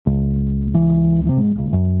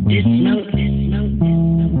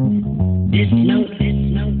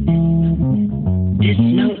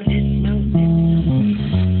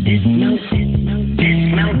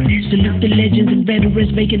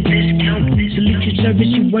service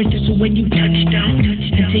you worship. So when you touch down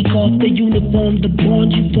and take off the uniform, the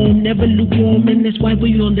bond you form never lukewarm, and that's why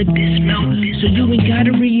we're on the dismount. So you ain't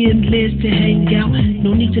gotta re-enlist to hang out.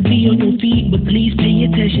 No need to be on your feet, but please pay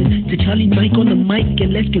attention to Charlie Mike on the mic,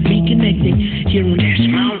 and let's get reconnected here on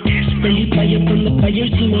Dismount. Friendly fire from the fire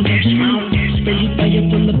team on Dismount. Friendly fire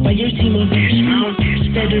from the fire team on Dismount.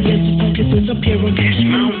 Veterans and focusers up here on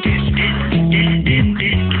Dismount.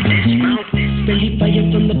 Dismount. Friendly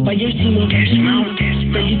fire from the fire team on Dismount.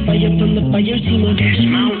 Friendly fire from the fire team on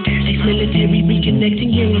Dismount. Ex-military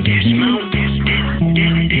reconnecting here on Dismount.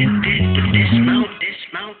 Dismount.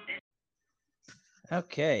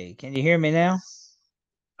 Okay, can you hear me now?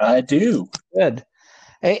 I do. Good.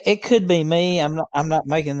 It could be me. I'm not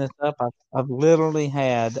making this up. I've literally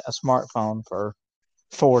had a smartphone for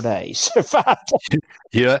 4 days. 5 days.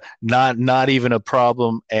 Yeah, not even a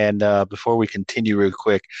problem. And before we continue real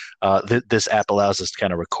quick, this app allows us to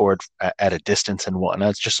kind of record at a distance and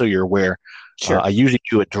whatnot, just so you're aware. Sure. I usually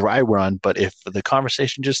do a dry run, but if the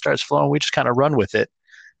conversation just starts flowing, we just kind of run with it.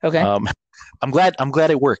 Okay. I'm glad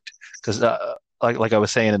it worked, because like I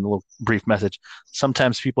was saying in the little brief message,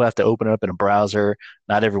 sometimes people have to open it up in a browser.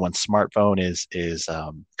 Not everyone's smartphone is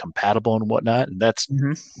compatible and whatnot, and that's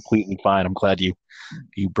completely fine. I'm glad you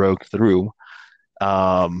broke through.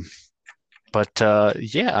 Yeah,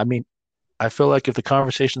 I mean, I feel like if the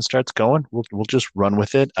conversation starts going, we'll just run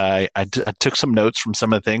with it. I took some notes from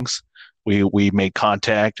some of the things we made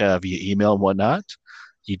contact via email and whatnot.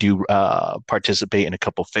 You do participate in a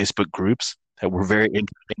couple Facebook groups that were very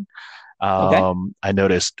interesting. Okay. I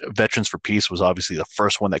noticed Veterans for Peace was obviously the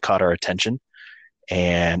first one that caught our attention,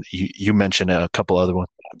 and you mentioned a couple other ones,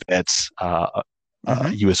 vets,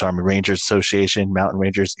 U.S. Army Rangers Association, Mountain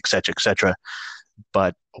Rangers, et cetera, et cetera.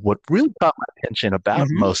 But what really caught my attention about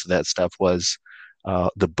most of that stuff was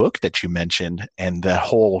the book that you mentioned, and that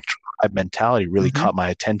whole tribe mentality really caught my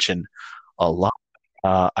attention a lot.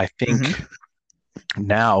 I think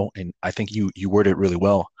now, and I think you worded it really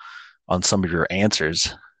well on some of your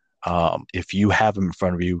answers. If you have them in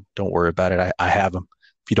front of you, don't worry about it. I have them.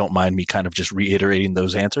 If you don't mind me kind of just reiterating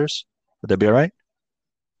those answers, would that be all right?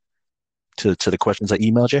 To the questions I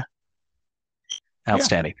emailed you?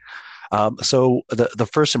 Outstanding. Yeah. So the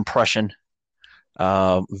first impression,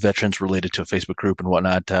 veterans related to a Facebook group and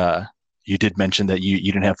whatnot, you did mention that you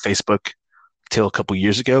didn't have Facebook till a couple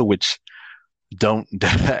years ago, which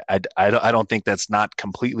I don't think that's not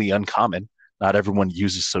completely uncommon. Not everyone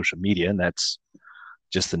uses social media, and that's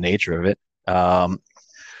just the nature of it. It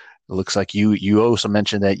looks like you also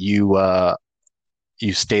mentioned that you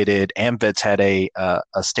stated AMVETS had a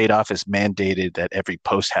state office mandated that every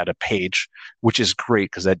post had a page, which is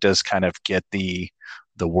great because that does kind of get the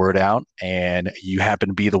word out. And you happen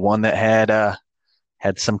to be the one that had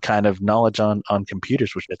some kind of knowledge on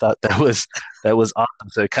computers, which I thought that was awesome.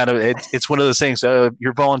 So it's one of those things.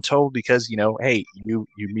 You're voluntold because hey, you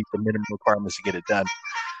meet the minimum requirements to get it done.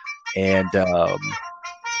 And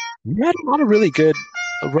you had a lot of really good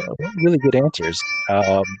answers.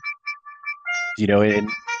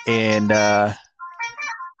 In the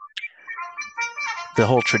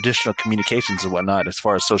whole traditional communications and whatnot, as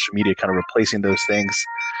far as social media kind of replacing those things.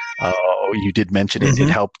 You did mention it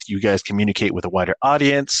helped you guys communicate with a wider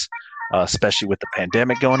audience, especially with the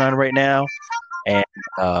pandemic going on right now. And,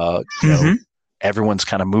 everyone's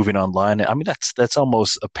kind of moving online. I mean, that's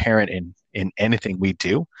almost apparent in anything we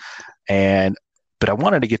do. But I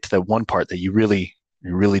wanted to get to that one part that you really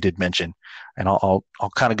did mention, and I'll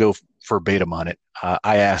kind of go verbatim on it.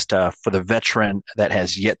 I asked for the veteran that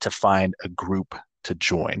has yet to find a group to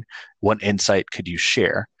join, what insight could you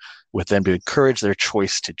share with them to encourage their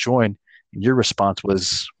choice to join? And your response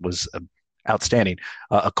was outstanding.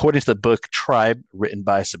 According to the book Tribe, written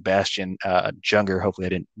by Sebastian Junger, hopefully I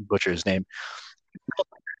didn't butcher his name.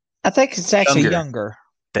 I think it's actually Younger.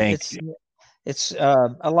 Thank you. It's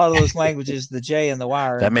a lot of those languages, the J and the Y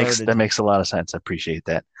are inverted. That makes a lot of sense. I appreciate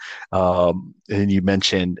that. And you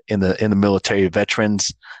mentioned in the military,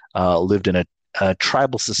 veterans lived in a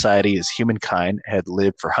tribal society as humankind had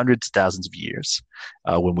lived for hundreds of thousands of years.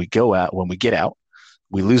 When we get out,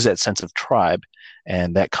 we lose that sense of tribe,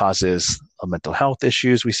 and that causes mental health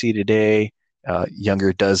issues we see today.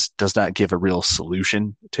 Younger does not give a real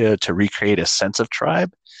solution to recreate a sense of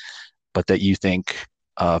tribe, but that you think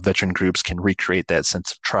veteran groups can recreate that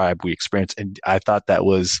sense of tribe we experience. And I thought that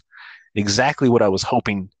was exactly what I was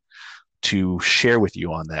hoping to share with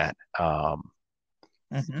you on that.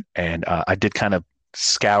 And I did kind of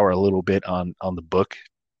scour a little bit on the book,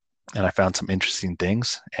 and I found some interesting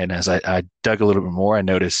things. And as I dug a little bit more, I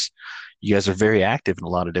noticed you guys are very active in a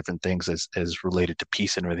lot of different things as related to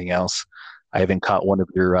peace and everything else. I even caught one of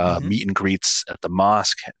your Mm-hmm. meet and greets at the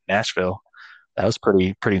mosque in Nashville. That was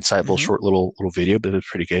pretty insightful, Mm-hmm. short little video, but it was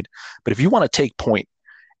pretty good. But if you want to take point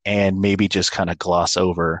and maybe just kind of gloss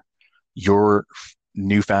over your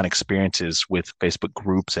newfound experiences with Facebook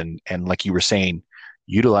groups and like you were saying,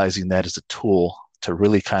 utilizing that as a tool to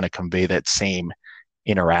really kind of convey that same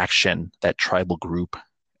interaction, that tribal group,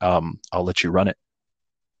 I'll let you run it.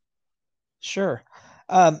 Sure.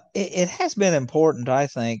 It has been important, I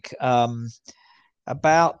think.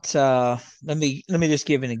 About let me just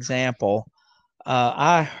give an example.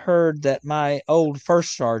 I heard that my old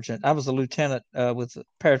first sergeant, I was a lieutenant with the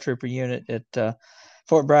paratrooper unit at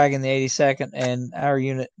Fort Bragg in the 82nd, and our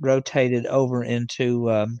unit rotated over into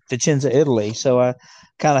Vicenza, Italy. So I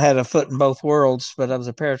kind of had a foot in both worlds, but I was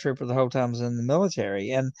a paratrooper the whole time I was in the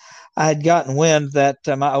military. And I had gotten wind that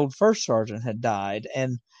my old first sergeant had died.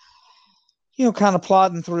 And, kind of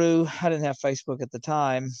plodding through, I didn't have Facebook at the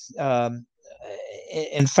time, um,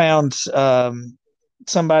 and found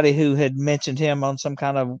somebody who had mentioned him on some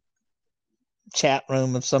kind of chat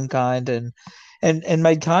room of some kind, and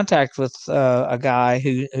made contact with a guy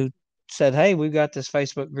who said, "Hey, we've got this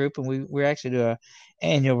Facebook group, and we're actually doing an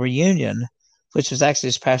annual reunion, which was actually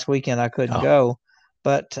this past weekend. I couldn't Oh, go,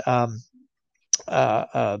 but uh,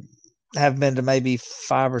 uh, have been to maybe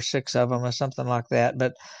 5 or 6 of them or something like that.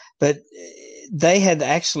 But they had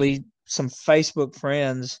actually some Facebook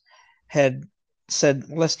friends had said,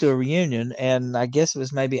 let's do a reunion, and I guess it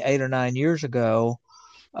was maybe 8 or 9 years ago.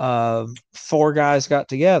 4 guys got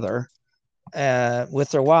together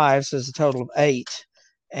with their wives. There's a total of 8,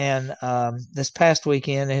 and this past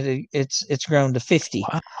weekend it's grown to 50.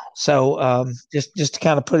 wow. So just to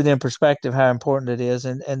kind of put it in perspective how important it is,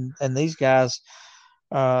 and these guys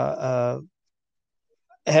uh,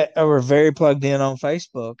 were very plugged in on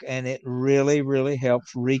Facebook, and it really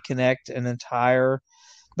helped reconnect an entire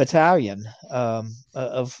battalion of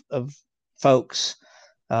folks.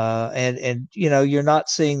 And you're not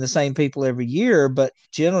seeing the same people every year, but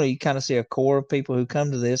generally you kind of see a core of people who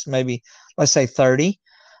come to this, maybe let's say 30,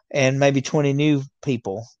 and maybe 20 new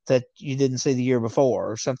people that you didn't see the year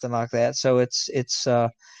before or something like that. So it's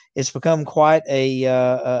become quite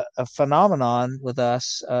a phenomenon with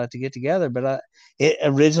us to get together. But it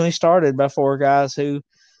originally started by 4 guys who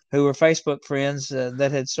were Facebook friends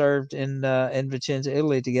that had served in Vicenza,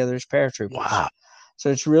 Italy, together as paratroopers. Wow. So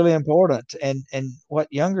it's really important. And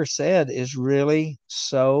what Younger said is really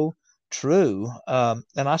so true. And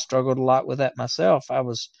I struggled a lot with that myself. I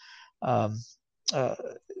was um, uh,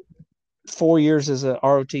 4 years as a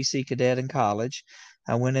ROTC cadet in college.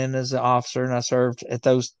 I went in as an officer, and I served at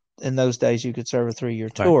those. In those days, you could serve a 3-year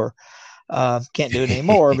Right. tour. Can't do it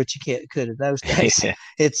anymore, but you could in those days.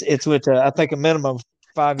 It's with I think a minimum of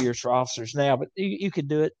 5 years for officers now, but you could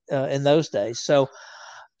do it in those days. So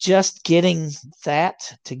just getting that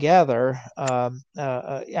together, I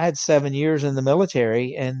had 7 years in the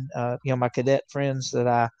military, and my cadet friends that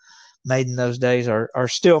I made in those days are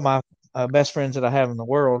still my best friends that I have in the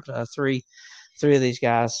world. Three of these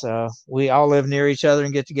guys, we all live near each other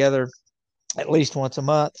and get together at least once a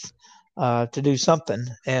month to do something.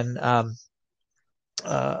 And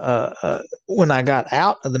when I got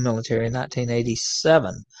out of the military in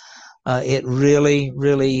 1987, it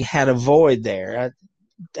really had a void there.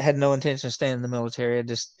 I had no intention of staying in the military. It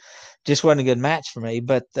just wasn't a good match for me.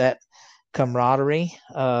 But that camaraderie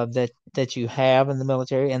that you have in the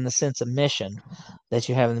military, and the sense of mission that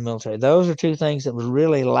you have in the military, those are 2 things that was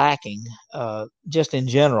really lacking just in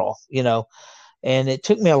general. And it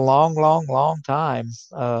took me a long time,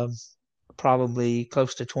 probably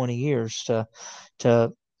close to 20 years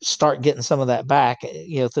to start getting some of that back,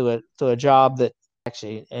 through a job that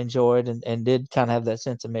actually enjoyed and did kind of have that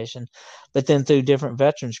sense of mission, but then through different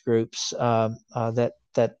veterans groups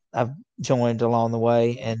that I've joined along the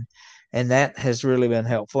way, and that has really been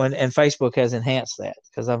helpful. And Facebook has enhanced that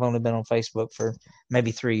because I've only been on Facebook for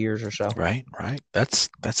maybe 3 years or so. Right. That's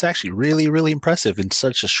actually really impressive. In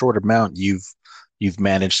such a short amount, you've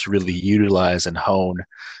managed to really utilize and hone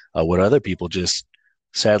what other people just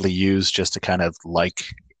sadly use just to kind of like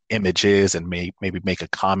images and maybe make a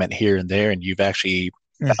comment here and there, and you've actually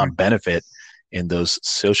Mm-hmm. found benefit in those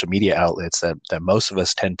social media outlets that most of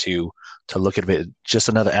us tend to look at it just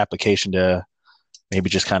another application to maybe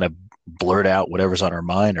just kind of blurt out whatever's on our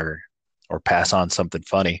mind or pass on something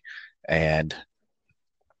funny. And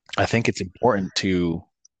I think it's important to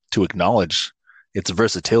acknowledge its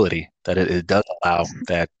versatility, that it does allow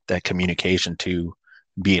that communication to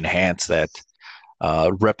be enhanced, that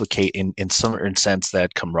replicate in some sense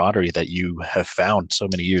that camaraderie that you have found so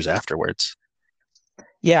many years afterwards.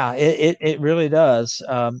 Yeah, it really does.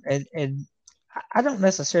 And I don't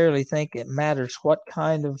necessarily think it matters what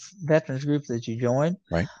kind of veterans group that you join,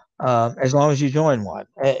 Right. as long as you join one.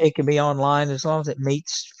 It can be online as long as it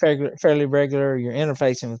meets fairly regular. You're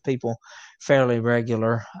interfacing with people fairly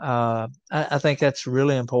regular. I think that's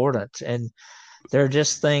really important, and there are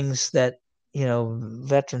just things that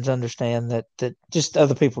veterans understand that just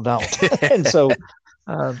other people don't, and so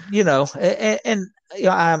I'm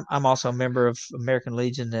also a member of American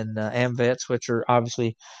Legion and AMVETS, which are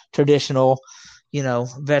obviously traditional,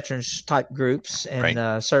 veterans type groups, and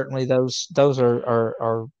Right. certainly those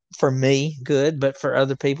are for me good, but for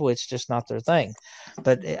other people it's just not their thing.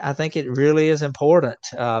 But I think it really is important.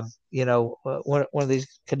 One of these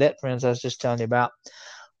cadet friends I was just telling you about,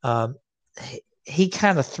 um, he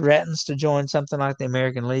kind of threatens to join something like the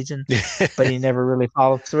American Legion, but he never really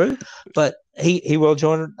follows through. But he will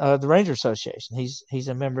join the Ranger Association. He's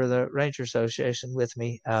a member of the Ranger Association with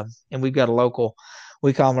me, and we've got a local,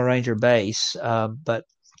 we call him a Ranger base, but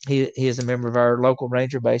he is a member of our local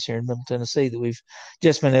Ranger base here in Middle Tennessee that we've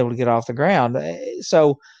just been able to get off the ground.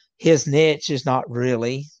 So his niche is not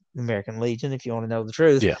really the American Legion, if you want to know the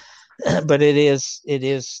truth. Yeah. But it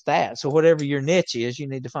is that. So whatever your niche is, you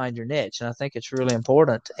need to find your niche, and I think it's really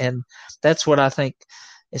important. And that's what I think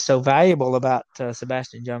is so valuable about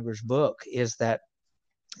Sebastian Junger's book, is that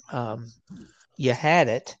um, you had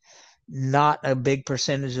it. Not a big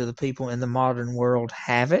percentage of the people in the modern world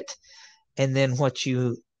have it, and then once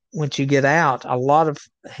you get out, a lot of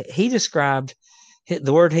he described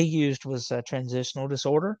the word he used was transitional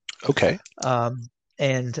disorder. Okay. um,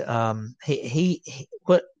 and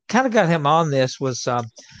what kind of got him on this was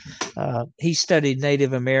he studied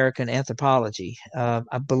Native American anthropology. I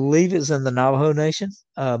believe it was in the Navajo Nation,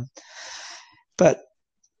 but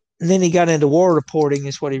then he got into war reporting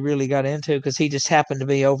is what he really got into, because he just happened to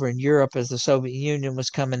be over in Europe as the Soviet Union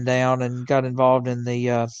was coming down, and got involved in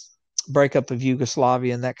the breakup of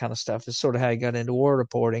Yugoslavia and that kind of stuff. Is sort of how he got into war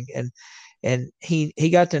reporting, and he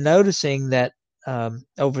got to noticing that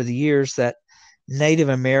over the years that Native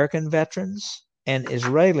American veterans and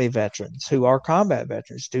Israeli veterans who are combat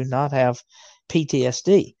veterans do not have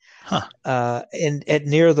PTSD Huh. and at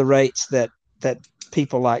near the rates that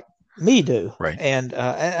people like me do. Right. And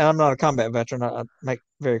I'm not a combat veteran. I make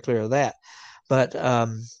very clear of that. But uh,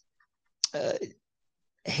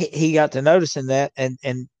 he got to noticing that,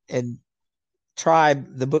 and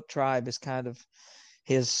Tribe, the book Tribe, is kind of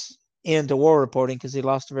his into war reporting, because he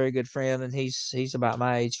lost a very good friend, and he's about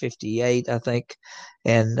my age, 58, I think.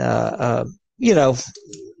 And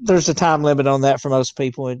there's a time limit on that for most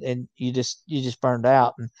people, and you just burned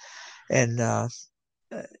out. And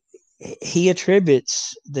he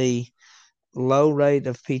attributes the low rate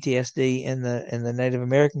of PTSD in the Native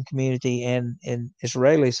American community and in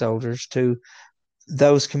Israeli soldiers to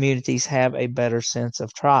those communities have a better sense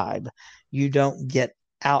of tribe. You don't get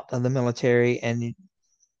out of the military and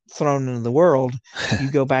thrown into the world,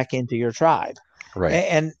 you go back into your tribe. Right.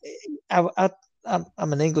 And I'm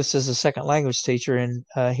an English as a second language teacher, and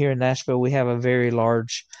here in Nashville we have a very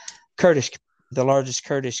large Kurdish, the largest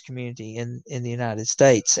Kurdish community in the United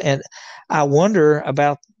States, and I wonder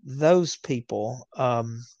about those people.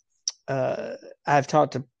 I've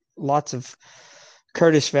talked to lots of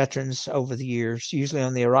Kurdish veterans over the years, usually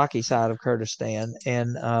on the Iraqi side of Kurdistan,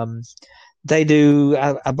 and they do.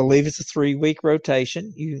 I believe it's a 3 week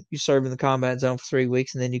rotation. You serve in the combat zone for 3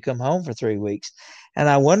 weeks, and then you come home for 3 weeks. And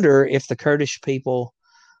I wonder if the Kurdish people,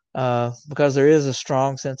 because there is a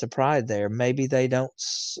strong sense of pride there, maybe they don't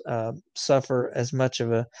suffer as much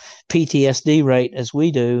of a PTSD rate as we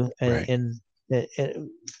do, Right.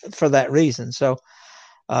 for that reason. So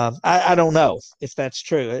I don't know if that's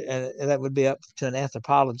true. That would be up to an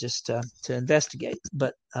anthropologist to investigate.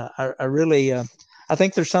 But I really, I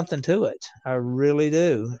think there's something to it. I really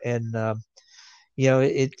do. And,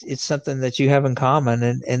 it's something that you have in common.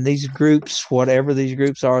 And these groups, whatever these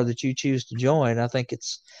groups are that you choose to join, I think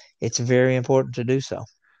it's very important to do so.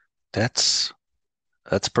 That's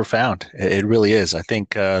that's profound. It really is. I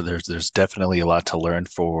think there's definitely a lot to learn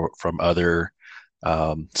from other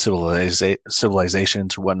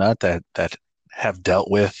civilizations or whatnot that have dealt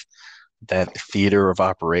with that theater of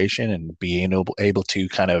operation and being able to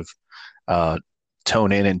kind of uh,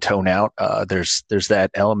 tone in and tone out. There's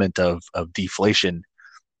that element of deflation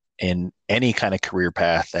in any kind of career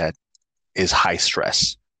path that is high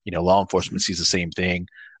stress. Law enforcement sees the same thing,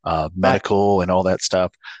 Right. medical and all that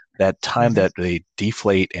stuff. That time Mm-hmm. that they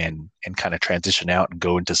deflate and kind of transition out and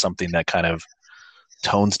go into something that kind of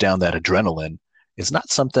tones down that adrenaline is not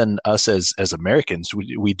something us as Americans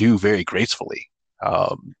we do very gracefully.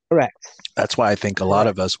 Um, Correct. that's why I think a lot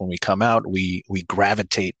Correct. of us, when we come out, we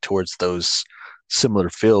gravitate towards those similar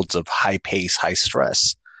fields of high pace, high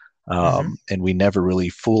stress. Hmm. And we never really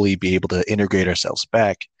fully be able to integrate ourselves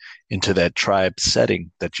back into that tribe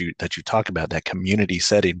setting that you talk about, that community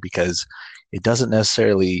setting, because it doesn't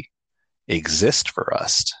necessarily exist for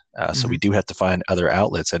us. So we Hmm. do have to find other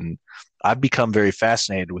outlets. And I've become very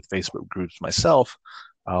fascinated with Facebook groups myself.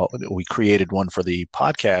 We created one for the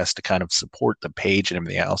podcast to kind of support the page and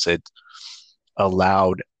everything else. It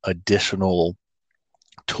allowed additional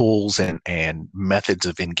tools and methods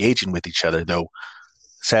of engaging with each other, though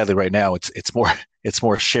sadly right now it's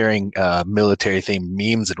more sharing military themed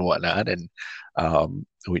memes and whatnot, and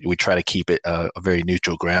we try to keep it a very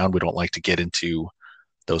neutral ground. We don't like to get into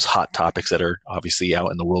those hot topics that are obviously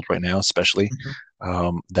out in the world right now, especially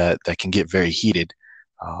Hmm. that can get very heated.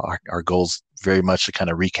 Our goals very much to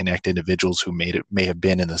kind of reconnect individuals who may have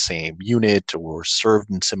been in the same unit or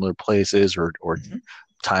served in similar places or Hmm.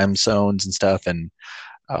 time zones and stuff. And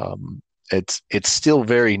it's still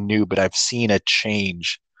very new, but I've seen a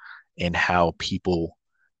change in how people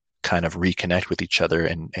kind of reconnect with each other.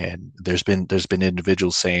 And there's been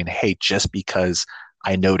individuals saying, hey, just because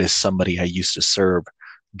I noticed somebody I used to serve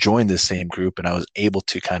joined the same group and I was able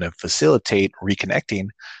to kind of facilitate reconnecting,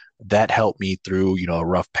 that helped me through, a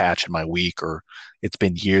rough patch in my week, or it's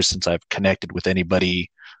been years since I've connected with anybody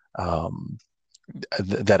um,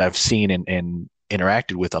 that I've seen and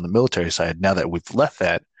interacted with on the military side. Now that we've left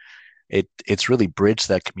that, it's really bridged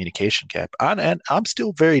that communication gap. And I'm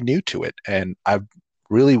still very new to it, and I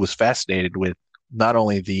really was fascinated with not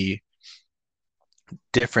only the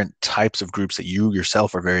different types of groups that you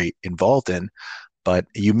yourself are very involved in, but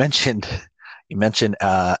you mentioned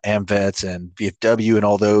AMVETS and VFW and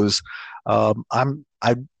all those.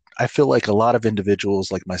 I feel like a lot of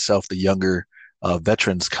individuals like myself, the younger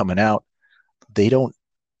veterans coming out, they don't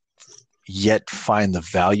yet find the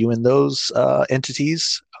value in those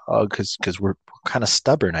entities because we're kind of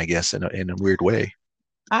stubborn, I guess, in a weird way.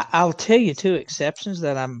 I'll tell you two exceptions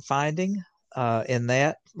that I'm finding in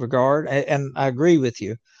that regard, and I agree with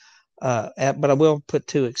you. But I will put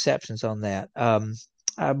two exceptions on that.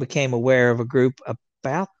 I became aware of a group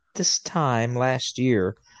about this time last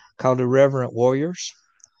year called Irreverent Warriors.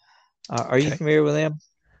 Are you Okay. familiar with them?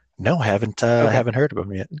 No, Okay, haven't heard of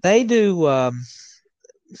them yet. they do.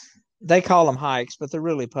 They call them hikes, but they're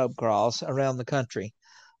really pub crawls around the country.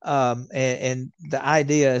 And the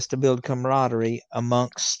idea is to build camaraderie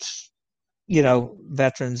amongst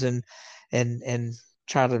veterans and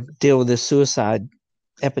try to deal with this suicide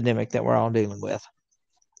epidemic that we're all dealing with.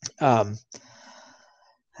 Um,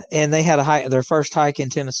 and they had a hike. Their first hike in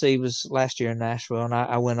Tennessee was last year in Nashville, and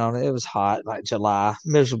I went on it. It was hot, like July,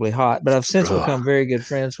 miserably hot. But I've since become Ugh, very good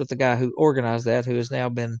friends with the guy who organized that, who has now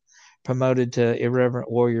been promoted to Irreverent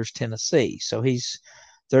Warriors Tennessee. So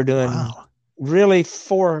they're doing wow. really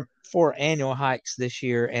four annual hikes this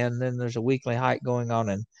year, and then there's a weekly hike going on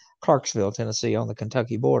in Clarksville, Tennessee, on the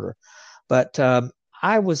Kentucky border. But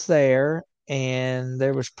I was there, and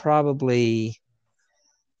there was probably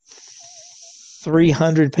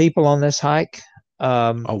 300 people on this hike.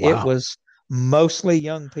 Oh, It wow. was mostly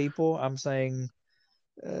young people. I'm saying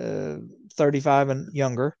 35 and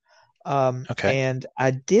younger. Okay. And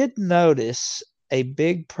I did notice a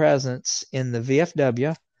big presence in the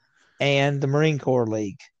VFW, and the Marine Corps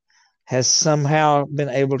League has somehow been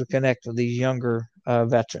able to connect with these younger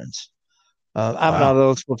veterans. I'm not Wow.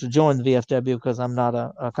 eligible to join the VFW because I'm not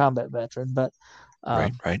a combat veteran, Right,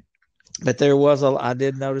 um, right. but I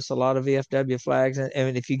did notice a lot of VFW flags,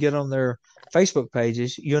 and if you get on their Facebook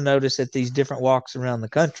pages, you'll notice at these different walks around the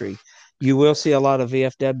country, you will see a lot of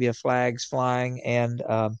VFW flags flying and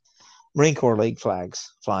Marine Corps League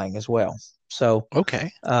flags flying as well. So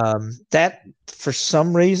Okay. that, for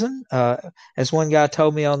some reason, as one guy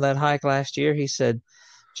told me on that hike last year, he said,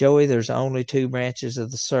 "Joey, there's only two branches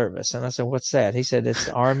of the service." And I said, "What's that?" He said, "It's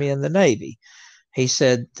the Army and the Navy." He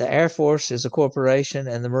said, "The Air Force is a corporation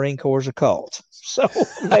and the Marine Corps is a cult." So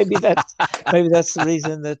maybe that's the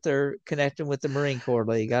reason that they're connecting with the Marine Corps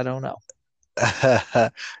League. I don't know.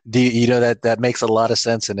 That makes a lot of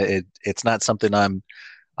sense, and it's not something I'm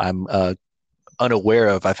unaware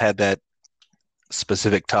of. I've had that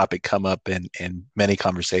specific topic come up in many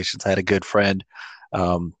conversations. I had a good friend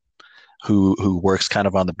um, who works kind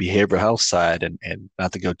of on the behavioral health side, and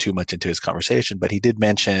not to go too much into his conversation, but he did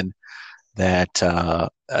mention that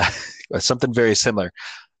something very similar.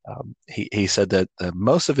 He said that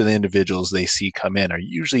most of the individuals they see come in are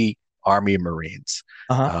usually Army and Marines.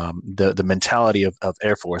 Uh huh. The mentality of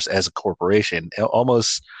Air Force as a corporation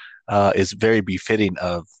almost is very befitting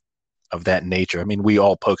of that nature. I mean, we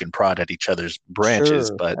all poke and prod at each other's branches,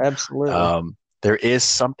 Sure. but Absolutely. there is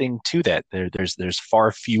something to that. There's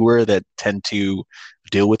far fewer that tend to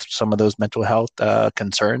deal with some of those mental health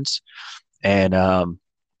concerns, and I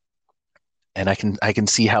can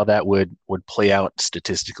see how that would play out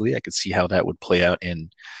statistically. I could see how that would play out in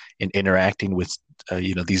interacting with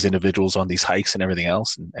these individuals on these hikes and everything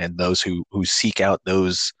else, and those who seek out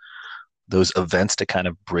those events to kind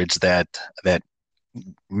of bridge that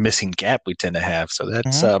missing gap we tend to have. So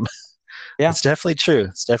that's Mhm. Yeah. it's definitely true.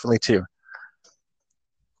 It's definitely true.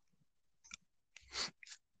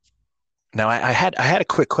 Now I had a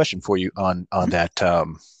quick question for you on Mhm. that.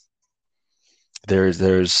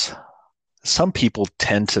 There's some people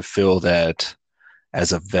tend to feel that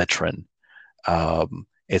as a veteran,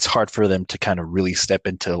 it's hard for them to kind of really step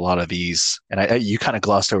into a lot of these. And you kind of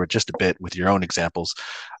glossed over just a bit with your own examples,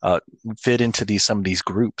 uh, fit into some of these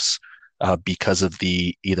groups because of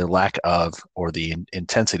the either lack of or the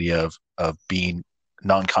intensity of being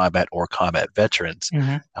non-combat or combat veterans.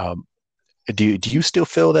 Mhm. Um, do you still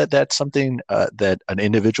feel that that's something that an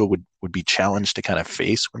individual would be challenged to kind of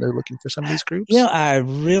face when they're looking for some of these groups? I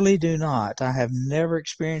really do not. I have never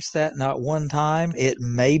experienced that, not one time. It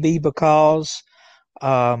may be because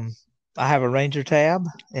um, I have a Ranger tab,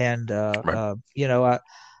 and Right.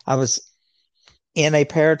 I was in a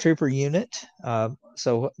paratrooper unit.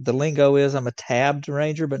 So the lingo is I'm a tabbed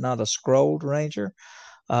Ranger, but not a scrolled Ranger.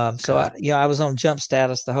 So Okay. I was on jump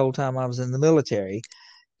status the whole time I was in the military,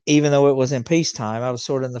 even though it was in peacetime. I was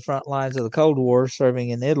sort of in the front lines of the Cold War, serving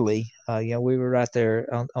in Italy. We were right there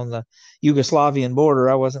on the Yugoslavian border.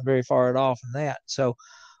 I wasn't very far at all from that. So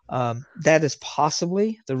that is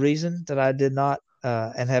possibly the reason that I did not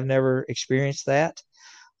and have never experienced that.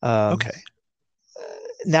 Um, Okay.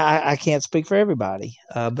 Now I can't speak for everybody,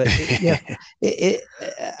 but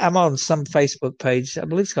I'm on some Facebook page. I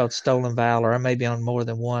believe it's called Stolen Valor. I may be on more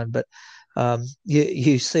than one, but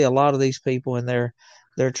you see a lot of these people, and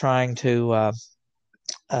they're trying to.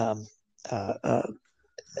 Um, uh, uh,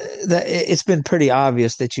 it's been pretty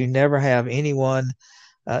obvious that you never have anyone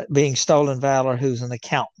being stolen valor who's an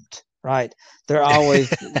accountant, right? They're always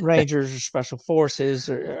Rangers or Special Forces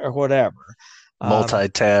or whatever. Um,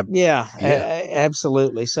 Multi-tab. yeah, Yeah.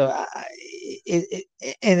 absolutely. So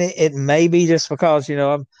it may be just because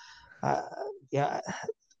I'm, uh, yeah.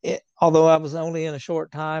 Although I was only in a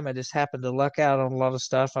short time, I just happened to luck out on a lot of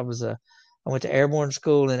stuff. I went to airborne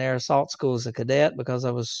school and air assault school as a cadet because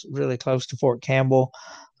I was really close to Fort Campbell,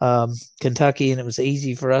 Kentucky, and it was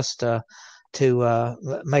easy for us to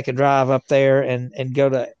make a drive up there and go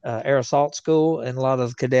to air assault school. And a lot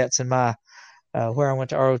of cadets in my where I went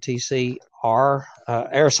to ROTC are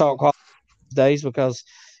air assault days because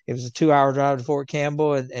it was a 2 hour drive to Fort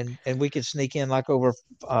Campbell, and we could sneak in like over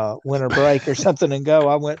winter break or something and go.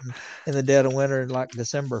 I went in the dead of winter in like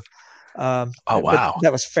December. Oh, But wow.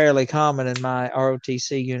 that was fairly common in my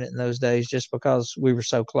ROTC unit in those days, just because we were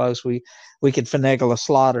so close. We could finagle a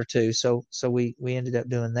slot or two, so we ended up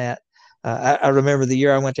doing that. I remember the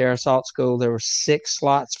year I went to air assault school, there were 6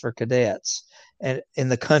 slots for cadets, and in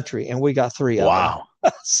the country, and we got 3 of them. Wow.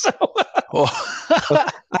 So Oh.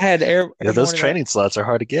 I had Yeah, those airborne. training slots are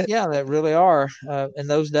hard to get. Yeah, that really are. In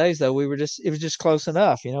those days, though, it was just close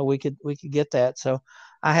enough. We could get that. So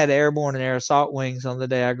I had airborne and air assault wings on the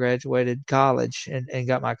day I graduated college and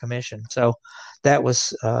got my commission. So that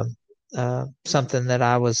was something that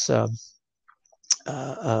I was uh,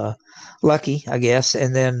 uh, lucky, I guess.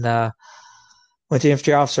 And then went to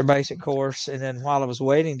infantry officer basic course. And then while I was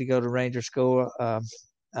waiting to go to Ranger school,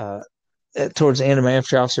 uh, towards the end of my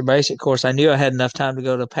infantry officer basic course, I knew I had enough time to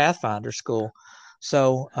go to Pathfinder school.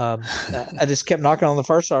 So I just kept knocking on the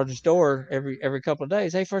first sergeant's door every couple of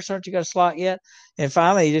days. Hey, first sergeant, you got a slot yet? And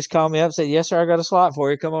finally, he just called me up and said, "Yes, sir, I got a slot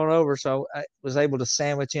for you. Come on over." So I was able to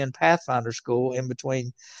sandwich in Pathfinder school in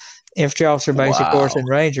between infantry officer basic course Wow. and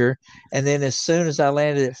Ranger. And then as soon as I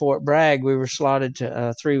landed at Fort Bragg, we were slotted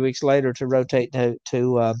to 3 weeks later to rotate to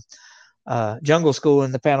jungle school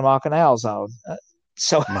in the Panama Canal Zone.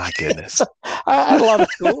 So, My so goodness. I had a lot of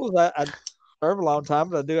schools. I served a long time,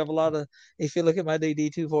 but I do have a lot of. If you look at my DD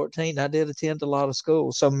 214, I did attend a lot of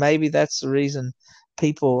schools. So maybe that's the reason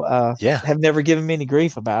people Yeah. have never given me any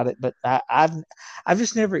grief about it. But I've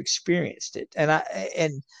just never experienced it, and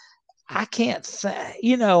I can't say,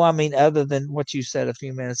 I mean, other than what you said a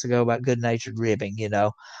few minutes ago about good natured ribbing,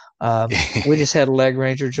 we just had a leg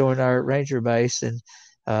ranger join our ranger base, and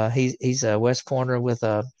he's a West Pointer with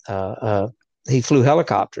he flew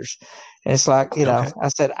helicopters. And it's like, Okay. I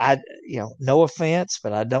said, no offense,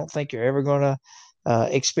 but I don't think you're ever going to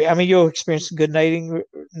experience. I mean, you'll experience good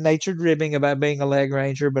natured ribbing about being a leg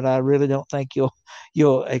ranger, but I really don't think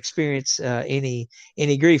you'll experience any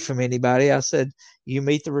grief from anybody. I said, you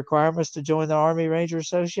meet the requirements to join the Army Ranger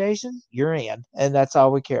Association, you're in, and that's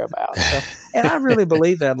all we care about. So, and I really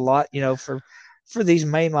believe that a lot. For these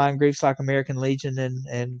mainline groups like American Legion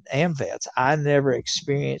and AMVETS, I never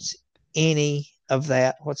experienced any of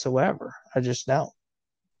that whatsoever. I just don't.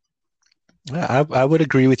 I would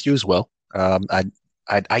agree with you as well.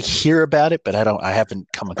 I hear about it, but I haven't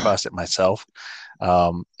come across it myself.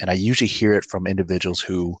 And I usually hear it from individuals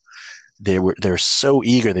who they're so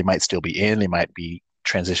eager, they might still be in, they might be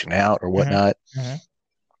transitioning out or whatnot.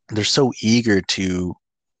 Mm-hmm. They're so eager to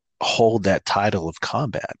hold that title of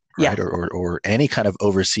combat, right? Yeah. Or any kind of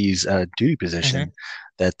overseas duty position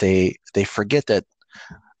that they forget that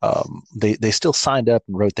they still signed up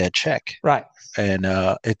and wrote that check. Right. And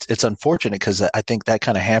it's unfortunate because I think that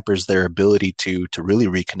kind of hampers their ability to really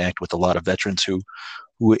reconnect with a lot of veterans who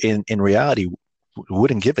in reality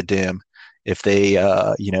wouldn't give a damn if they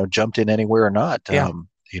jumped in anywhere or not. Yeah.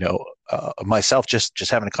 Myself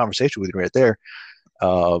just having a conversation with you right there,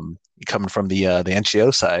 coming from the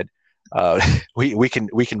NCO side, we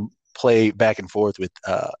can play back and forth with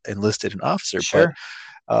enlisted and officer. Sure.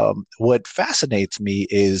 But what fascinates me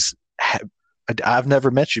is I've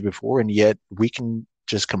never met you before, and yet we can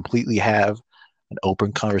just completely have an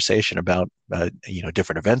open conversation about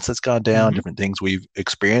different events that's gone down, different things we've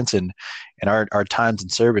experienced, and our times in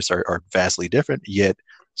service are vastly different, yet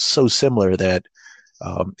so similar that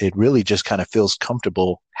it really just kind of feels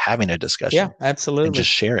comfortable having a discussion. Yeah, absolutely. And just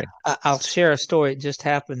sharing. I'll share a story. It just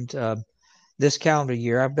happened this calendar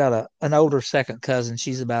year. I've got an older second cousin.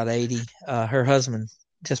 She's about 80. Her husband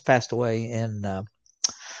just passed away in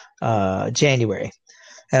January,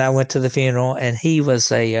 and I went to the funeral. And he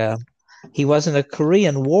wasn't a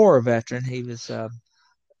Korean War veteran.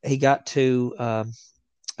 He got to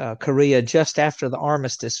Korea just after the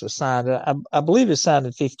armistice was signed. I believe it was signed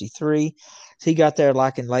in 53. So he got there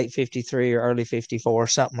like in late 53 or early 54,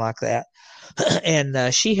 something like that.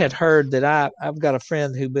 And she had heard that I've got a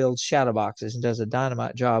friend who builds shadow boxes and does a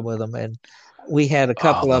dynamite job with them. And we had a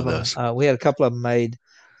couple of them. We had a couple of them made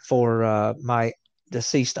for my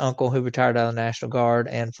deceased uncle who retired out of the National Guard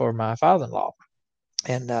and for my father-in-law.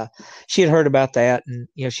 And she had heard about that, and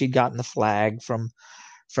she'd gotten the flag from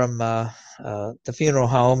the funeral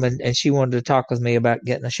home, and she wanted to talk with me about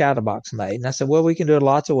getting a shadow box made. And I said, well, we can do it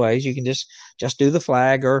lots of ways. You can just do the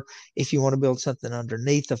flag, or if you want to build something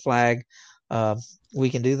underneath the flag, we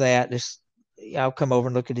can do that. I'll come over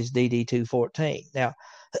and look at his DD 214. Now,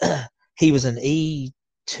 he was an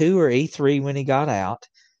E2 or E3 when he got out.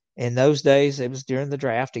 In those days, it was during the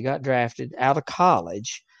draft. He got drafted out of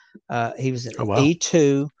college. He was an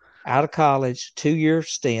E2 out of college, 2-year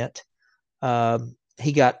stint.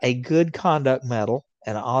 He got a good conduct medal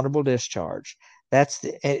and an honorable discharge.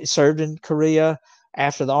 Served in Korea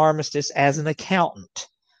after the armistice as an accountant.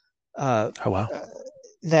 Now,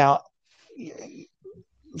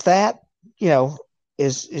 that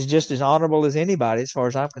is just as honorable as anybody, as far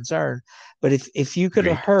as I'm concerned. But if you could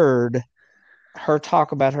have heard her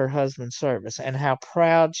talk about her husband's service and how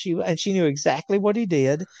proud she knew exactly what he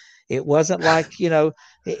did. It wasn't like he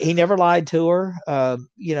never lied to her.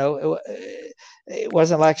 It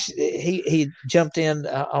wasn't like he jumped in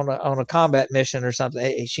on a combat mission or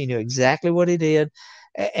something. She knew exactly what he did,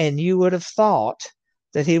 and you would have thought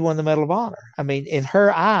that he won the Medal of Honor. I mean, in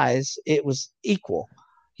her eyes, it was equal.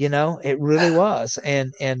 It really was.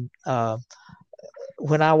 And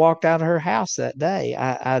when I walked out of her house that day,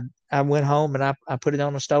 I went home and I put it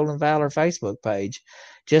on a Stolen Valor Facebook page,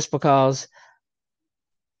 just because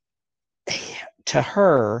to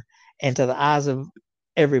her and to the eyes of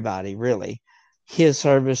everybody, really, his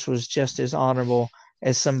service was just as honorable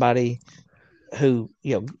as somebody who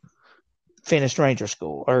finished Ranger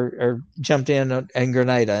School or jumped in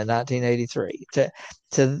Grenada in 1983. To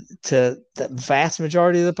the vast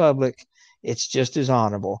majority of the public, it's just as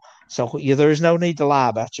honorable. So there's no need to lie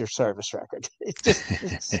about your service record.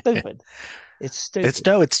 It's stupid. It's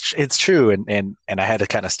stupid. It's true, and I had to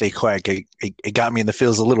kind of stay quiet. It got me in the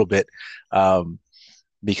feels a little bit,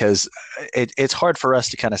 because it's hard for us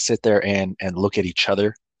to kind of sit there and look at each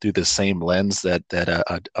other through the same lens that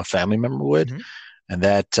a family member would, and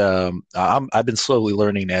that I've been slowly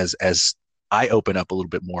learning as I open up a little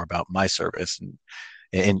bit more about my service and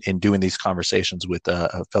in doing these conversations with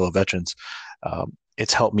fellow veterans.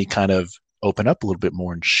 It's helped me kind of open up a little bit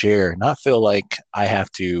more and share, not feel like I have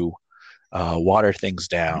to water things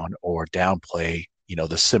down or downplay,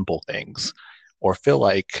 the simple things, or feel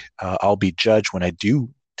like I'll be judged when I do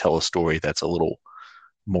tell a story that's a little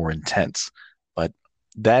more intense. But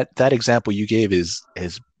that example you gave is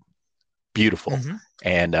beautiful. Mm-hmm.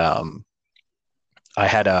 And I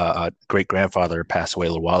had a great grandfather pass away a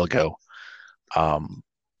little while ago. Um,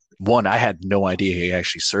 One, I had no idea he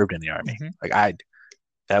actually served in the army. Mm-hmm. Like I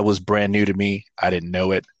That was brand new to me. I didn't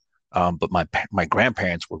know it. But my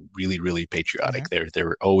grandparents were really, really Mm-hmm. patriotic. They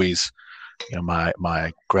were always,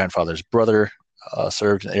 my grandfather's brother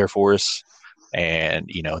served in the Air Force, and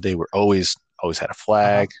they were always had a Uh-huh.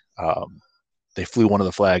 flag. They flew one of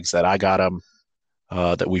the flags that I got them,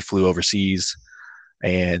 that we flew overseas,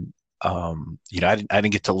 and I didn't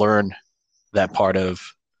get to learn that part of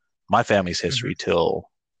my family's Mm-hmm. history till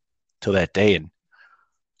that day, and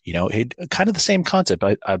it kind of the same concept.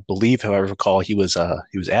 I believe, if I recall, he was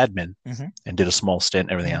admin Mm-hmm. and did a small stint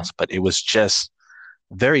and everything Mm-hmm. else, but it was just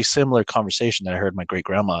very similar conversation that I heard my great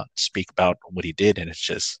grandma speak about what he did, and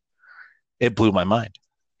it blew my mind.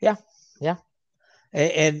 Yeah. Yeah.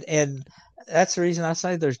 And that's the reason I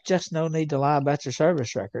say there's just no need to lie about your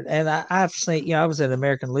service record. And I've seen, I was at an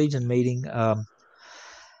American Legion meeting.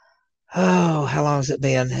 Oh, how long has it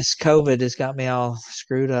been? This COVID has got me all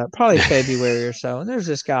screwed up. Probably February or so. And there's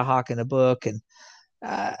this guy hawking a book, and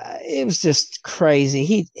it was just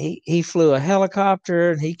crazy. He flew a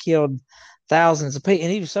helicopter and he killed thousands of people,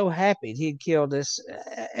 and he was so happy he'd killed this,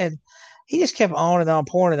 and he just kept on and on,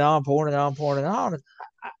 pouring it on, pouring it on, pouring it on. And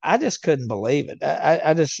I just couldn't believe it.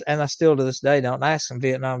 I just, and I still to this day don't. I ask some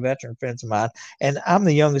Vietnam veteran friends of mine, and I'm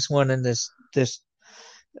the youngest one in this.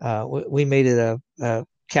 We meet at a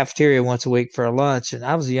cafeteria once a week for a lunch, and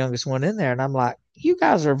I was the youngest one in there, and I'm like, "You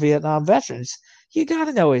guys are Vietnam veterans. You got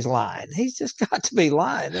to know he's lying. He's just got to be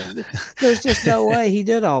lying. There's just no way he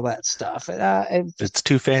did all that stuff." And just, It's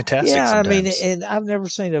too fantastic yeah, I mean, sometimes. and I've never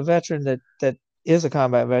seen a veteran that is a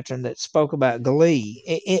combat veteran that spoke about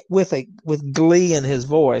glee with glee in his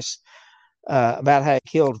voice, about how he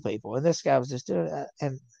killed people. And this guy was just doing it.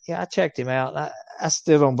 And yeah, I checked him out. I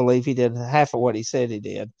still don't believe he did half of what he said he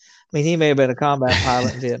did. I mean, he may have been a combat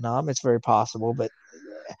pilot in Vietnam. It's very possible, but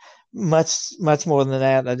much more than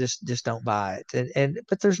that, I just don't buy it.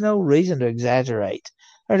 But there's no reason to exaggerate.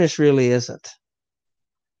 There just really isn't.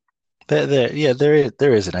 Yeah,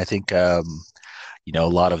 there is, and I think a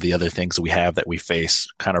lot of the other things that we have that we face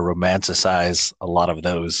kind of romanticize a lot of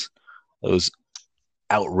those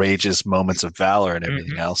outrageous moments of valor and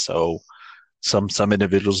everything Mm-hmm. else. So some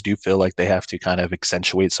individuals do feel like they have to kind of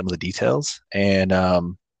accentuate some of the details, and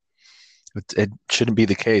it shouldn't be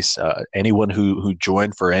the case. Anyone who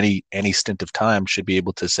joined for any stint of time should be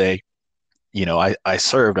able to say, I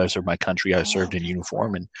served my country, I served in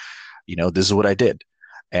uniform, and this is what I did,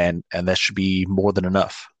 and that should be more than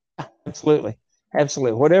enough. Absolutely,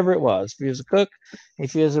 absolutely. Whatever it was, if he was a cook,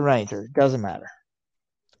 if he was a ranger, it doesn't matter.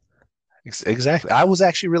 Exactly. I was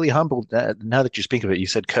actually really humbled. Now that you speak of it, you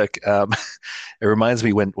said cook. It reminds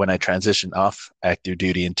me when I transitioned off active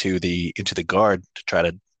duty into the guard to try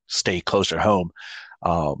to stay closer home.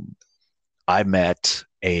 Um, I met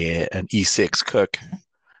an E6 cook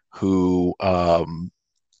who,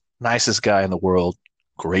 nicest guy in the world,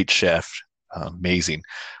 great chef, amazing.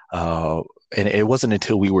 Uh, and it wasn't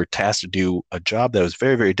until we were tasked to do a job that was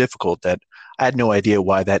very, very difficult that I had no idea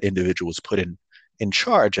why that individual was put in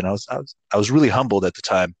charge. And I was really humbled at the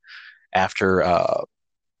time after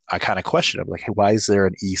I kind of questioned him, like, hey, why is there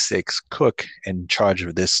an E6 cook in charge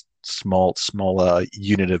of this small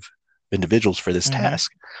unit of individuals for this Mm-hmm.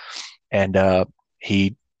 task? And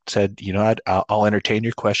he said, I'll entertain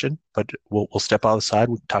your question, but we'll step outside.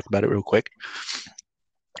 We'll talk about it real quick.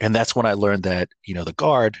 And that's when I learned that, the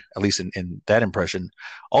guard, at least in that impression,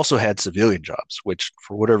 also had civilian jobs, which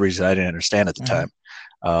for whatever reason I didn't understand at the Mm-hmm. time.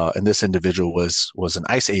 And this individual was an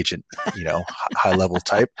ICE agent, high level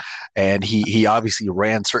type, and he obviously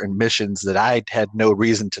ran certain missions that I had no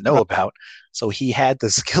reason to know Right. about. So he had the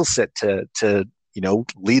skill set to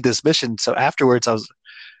lead this mission. So afterwards,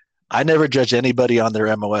 I never judge anybody on their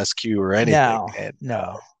MOSQ or anything, No, and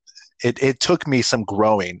no. it took me some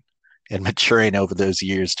growing and maturing over those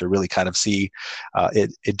years to really kind of see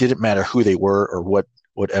it didn't matter who they were or what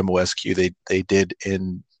MOSQ they did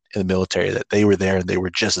in the military, that they were there and they were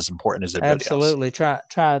just as important as everybody else. Absolutely.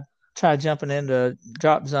 Try jumping into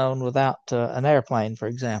drop zone without an airplane, for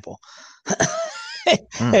example.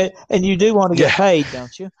 Mm. And you do want to get Yeah, paid,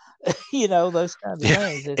 don't you? Those kinds of yeah,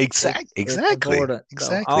 things. It's exactly, important. So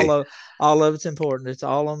exactly. all of it's important. It's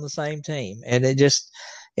all on the same team, and it just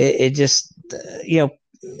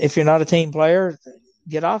if you're not a team player,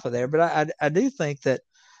 get off of there. But I do think that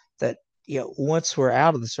once we're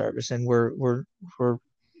out of the service and we're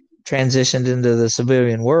transitioned into the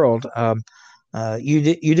civilian world,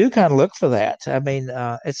 you do kind of look for that. I mean,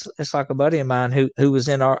 it's like a buddy of mine who was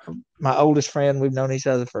in my oldest friend. We've known each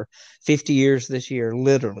other for 50 years this year,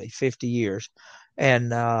 literally 50 years,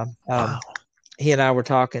 and Wow. he and I were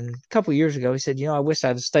talking a couple of years ago. He said, I wish I'd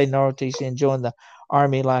have stayed in ROTC and joined the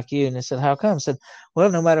Army like you. And I said, how come? I said, well,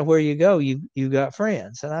 no matter where you go, you got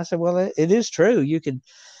friends. And I said, well, it is true. You could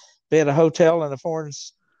be at a hotel in a foreign,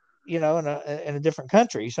 in a different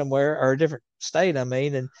country somewhere, or a different state. I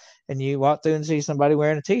mean, and you walk through and see somebody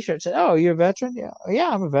wearing a T-shirt. And say, oh, you're a veteran? Yeah, yeah,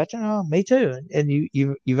 I'm a veteran. Oh, me too. And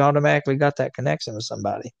you've automatically got that connection with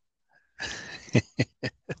somebody.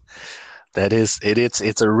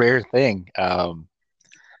 It's a rare thing.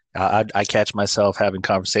 I catch myself having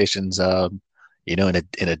conversations, in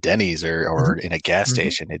a Denny's or Mm-hmm. in a gas Mm-hmm.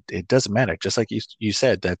 station. It doesn't matter. Just like you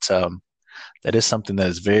said, that is something that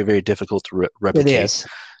is very, very difficult to It replicate. is.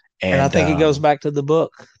 And I And think it goes back to the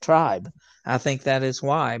book Tribe. I think that is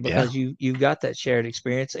why, yeah, because you've got that shared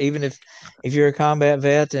experience. Even if you're a combat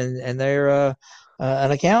vet and they're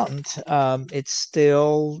an accountant, it's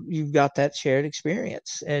still you've got that shared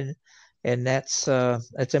experience, and that's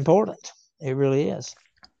important. It really is.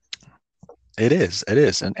 it is. It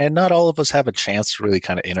is. And not all of us have a chance to really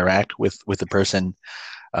kind of interact with the person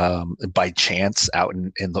by chance out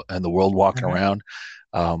in the world walking Mm-hmm. around.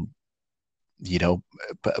 Um, you know,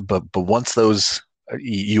 but once those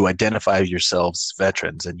you identify yourselves as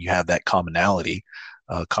veterans and you have that commonality,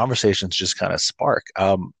 conversations just kind of spark.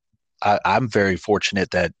 I'm very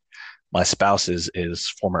fortunate that my spouse is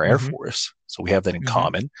former Air Mm-hmm. Force, so we have that in Mm-hmm.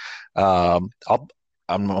 common. Um, I'll,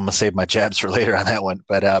 I'm gonna save my jabs for later on that one,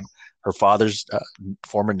 but her father's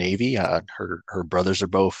former Navy. Her brothers are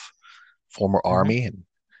both former Mm-hmm. Army, and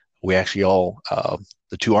we actually all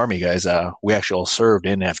the two Army guys. We actually all served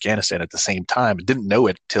in Afghanistan at the same time. Didn't know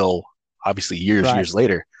it till obviously Right. years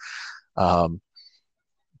later. Um,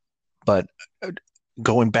 but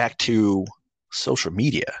going back to social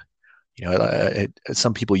media,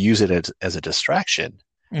 some people use it as a distraction,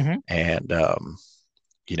 Mm-hmm. and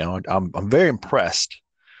I'm very impressed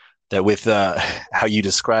that with how you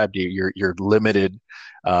described your limited.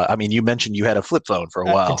 I mean, you mentioned you had a flip phone for a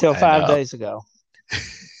while, Until and 5 days ago,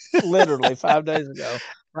 literally 5 days ago,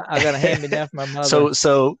 I got a hand me down from my mother. so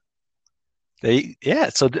so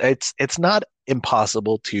it's not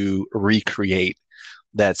impossible to recreate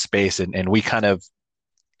that space, and we kind of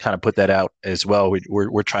put that out as well.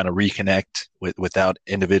 We're trying to reconnect without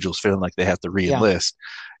individuals feeling like they have to Yeah, re-enlist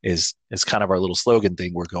is kind of our little slogan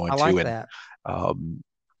thing we're going I to, like and that. um,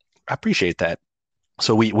 I appreciate that.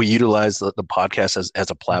 So we utilize the podcast as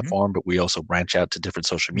a Mm-hmm. platform, but we also branch out to different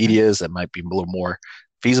social Mm-hmm. medias that might be a little more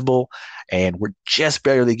feasible. And we're just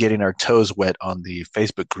barely getting our toes wet on the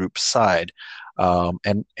Facebook group side.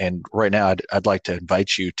 And right now, I'd like to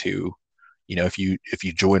invite you to, if you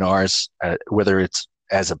join ours, whether it's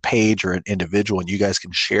as a page or an individual, and you guys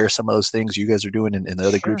can share some of those things you guys are doing in the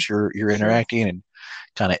other Sure. groups you're Sure. interacting, and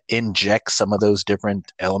kind of inject some of those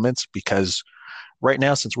different elements, because right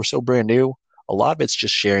now, since we're so brand new, a lot of it's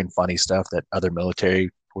just sharing funny stuff that other military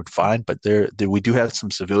would find. But there we do have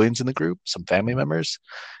some civilians in the group, some family members,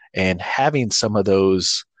 and having some of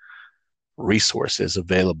those resources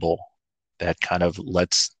available that kind of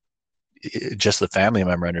lets just the family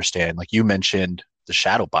member understand. Like you mentioned, the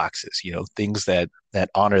shadow boxes, things that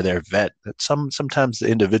honor their vet that sometimes the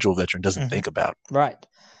individual veteran doesn't Mm-hmm. think about. Right.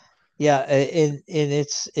 Yeah, and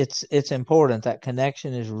it's important. That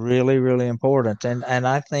connection is really, really important. And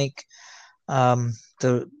I think um,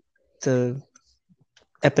 the the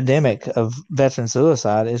epidemic of veteran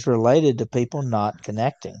suicide is related to people not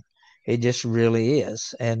connecting. It just really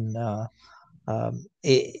is. And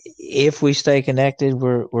if we stay connected,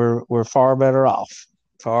 we're far better off.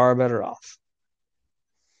 Far better off.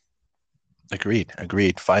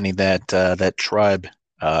 Agreed. Finding that tribe,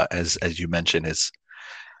 as you mentioned, is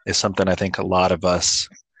something I think a lot of us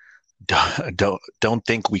don't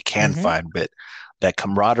think we can Mm-hmm. find. But that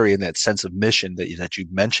camaraderie and that sense of mission that you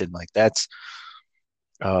mentioned, like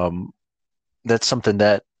um, that's something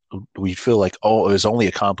that we feel like, oh, it was only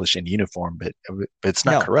accomplished in uniform, but it's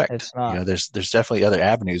not No, correct. it's not. There's definitely other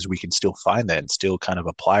avenues we can still find that and still kind of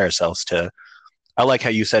apply ourselves to. I like how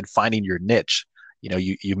you said finding your niche.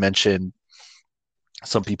 You mentioned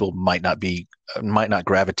some people might not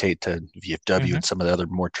gravitate to VFW Mm-hmm. and some of the other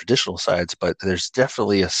more traditional sides, but there's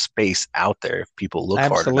definitely a space out there if people look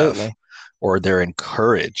hard enough, Absolutely. or they're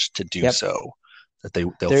encouraged to do Yep. so, that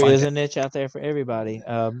they'll There find is it. a niche out there for everybody.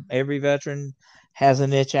 Every veteran has a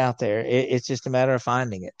niche out there. It's just a matter of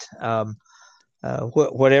finding it.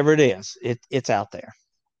 Whatever it is, it's out there.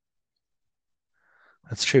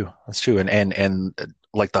 That's true. And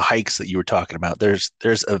like the hikes that you were talking about. There's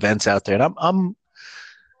events out there, and I'm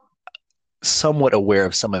somewhat aware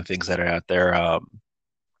of some of the things that are out there.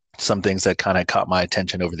 Some things that kind of caught my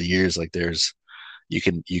attention over the years, like there's you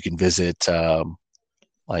can visit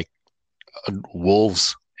like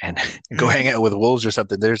wolves and go hang out with wolves or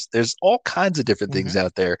something. There's all kinds of different things Mhm.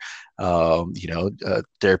 out there.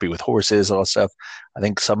 Therapy with horses, all that stuff. I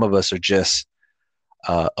think some of us are just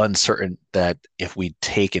uncertain that if we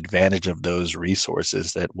take advantage of those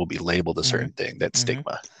resources, that we'll be labeled a Mhm. certain thing. That Mhm.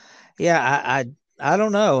 stigma. Yeah, I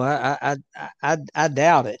don't know. I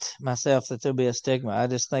doubt it myself that there'll be a stigma. I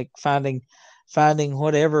just think finding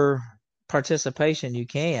whatever participation you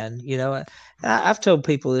can. I've told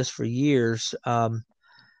people this for years.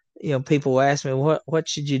 People ask me what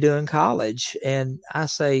should you do in college, and I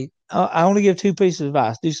say I only give two pieces of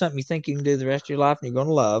advice: do something you think you can do the rest of your life and you're going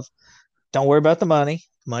to love. Don't worry about the money.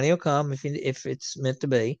 Money will come if it's meant to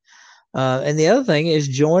be. And the other thing is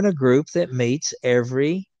join a group that meets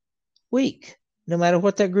every week, no matter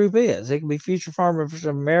what that group is. It can be Future Farmers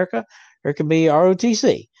of America, or it can be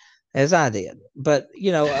ROTC, as I did. But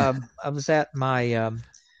I was at my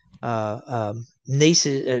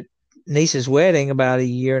niece's wedding about a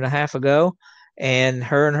year and a half ago, and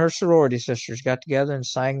her sorority sisters got together and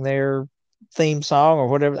sang their theme song or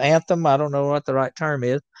whatever anthem. I don't know what the right term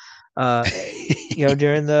is.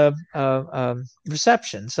 During the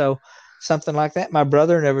reception. So something like that. My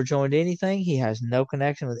brother never joined anything. He has no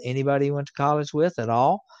connection with anybody he went to college with at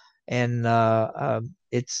all, and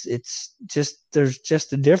it's just there's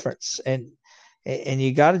just a difference, and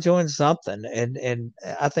you got to join something, and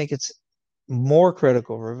I think it's more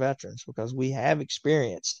critical for veterans because we have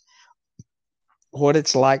experienced what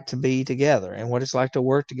it's like to be together and what it's like to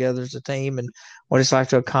work together as a team and what it's like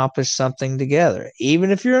to accomplish something together.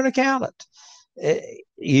 Even if you're an accountant,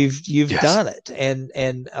 you've Yes. done it,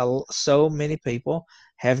 and so many people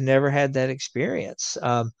have never had that experience.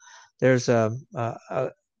 There's a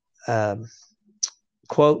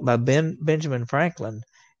quote by Benjamin Franklin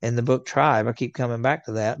in the book Tribe. I keep coming back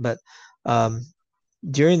to that, but um,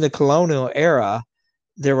 during the colonial era,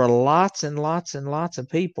 there were lots and lots and lots of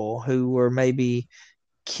people who were maybe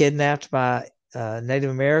kidnapped by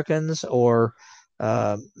Native Americans, or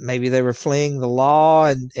maybe they were fleeing the law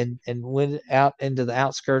and went out into the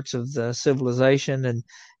outskirts of the civilization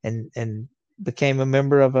and became a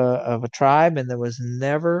member of a tribe, and there was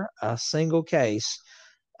never a single case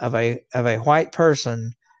of a white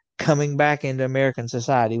person coming back into American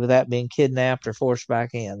society without being kidnapped or forced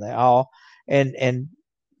back in. They all and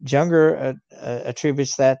Junger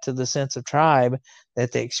attributes that to the sense of tribe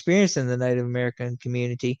that they experienced in the Native American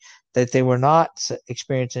community that they were not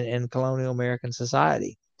experiencing in colonial American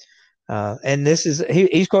society. And this is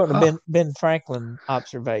he's quoting a Huh. Ben Franklin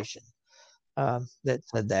observation that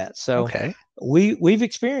said that. So Okay. we've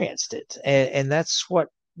experienced it, and that's what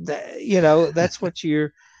that's what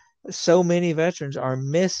you're so many veterans are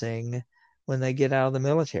missing when they get out of the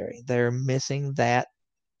military. They're missing that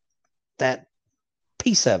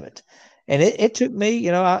piece of it. And it took me,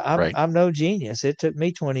 Right. I'm no genius. It took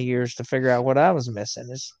me 20 years to figure out what I was missing.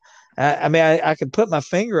 I mean, I could put my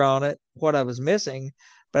finger on it, what I was missing,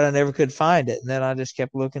 but I never could find it. And then I just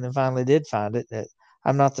kept looking and finally did find it.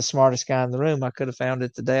 I'm not the smartest guy in the room. I could have found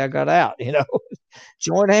it the day I got out,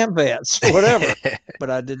 join AMVETS, whatever, but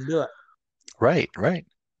I didn't do it. Right. Right.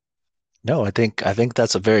 No, I think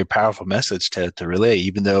that's a very powerful message to relay.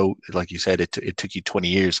 Even though, like you said, it took you 20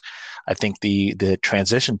 years. I think the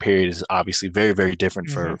transition period is obviously very, very different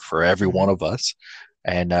Mm-hmm. for every one Mm-hmm. of us.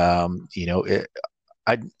 And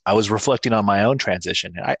I was reflecting on my own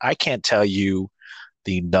transition. I can't tell you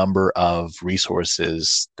the number of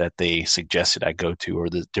resources that they suggested I go to, or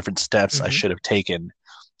the different steps I Mm-hmm. should have taken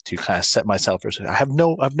to kind of set myself for. I have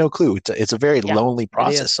no clue. It's a very Yeah, lonely it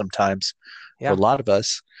process is. sometimes for a Yeah. lot of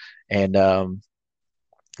us, and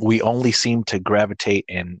we only seem to gravitate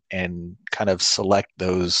and kind of select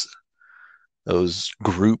those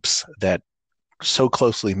groups that so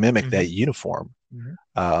closely mimic Mm-hmm. that uniform,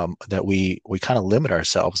 Mm-hmm. that we kind of limit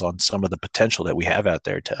ourselves on some of the potential that we have out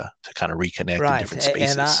there to kind of reconnect in Right. different And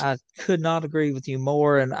spaces. I could not agree with you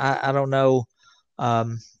more. And I don't know,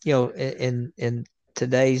 in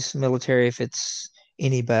today's military, if it's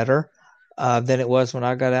any better than it was when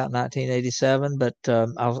I got out in 1987. But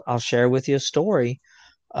I'll share with you a story.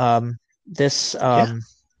 This Yeah.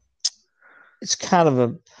 it's kind of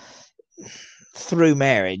a through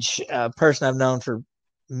marriage, a person I've known for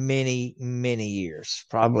many, many years.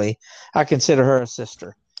 Probably, I consider her a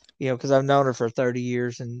sister, because I've known her for 30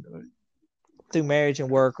 years, and through marriage and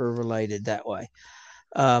work are related that way.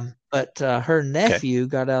 But her Okay. nephew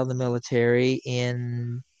got out of the military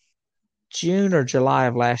in June or July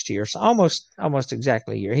of last year, so almost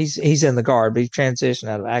exactly a year. He's in the Guard, but he transitioned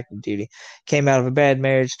out of active duty. Came out of a bad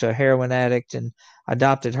marriage to a heroin addict, and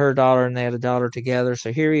adopted her daughter, and they had a daughter together.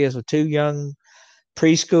 So here he is with two young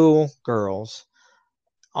preschool girls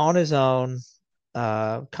on his own,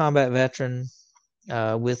 combat veteran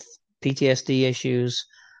with PTSD issues.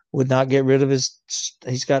 Would not get rid of his.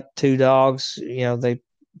 He's got two dogs. They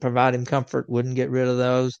provide him comfort. Wouldn't get rid of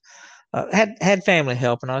those. Had family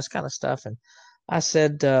help and all this kind of stuff. And I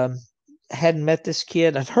said, hadn't met this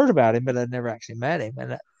kid. I'd heard about him, but I'd never actually met him.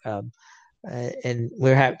 And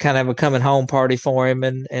we are kind of have a coming home party for him.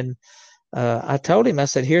 And I told him, I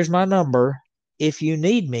said, here's my number. If you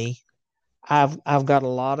need me, I've got a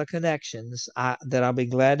lot of connections that I'll be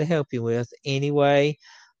glad to help you with anyway.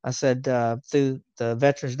 I said, through the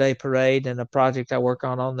Veterans Day Parade and a project I work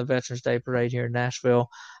on the Veterans Day Parade here in Nashville,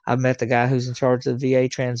 I've met the guy who's in charge of the VA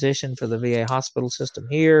transition for the VA hospital system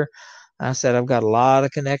here. I said, I've got a lot of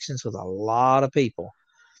connections with a lot of people.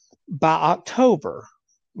 By October,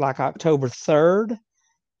 like October 3rd,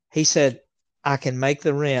 he said, I can make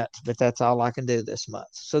the rent, but that's all I can do this month.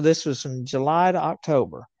 So this was from July to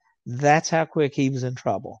October. That's how quick he was in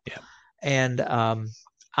trouble. Yeah. And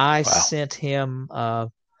I sent him,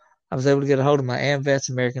 I was able to get a hold of my AMVETS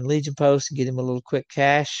American Legion post and get him a little quick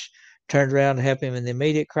cash, turned around to help him in the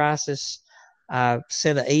immediate crisis. I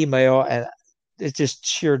sent an email, and it's just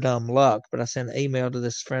sheer dumb luck, but I sent an email to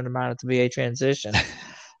this friend of mine at the VA transition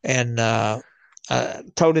and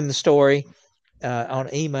told him the story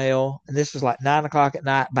on email. And this was like 9 o'clock at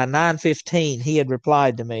night. By 9:15, he had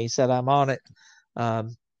replied to me, said, I'm on it. I'll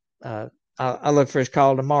look for his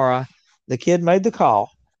call tomorrow. The kid made the call.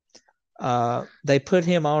 They put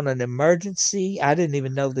him on an emergency. I didn't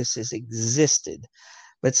even know this existed,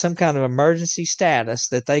 but some kind of emergency status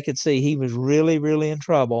that they could see he was really, really in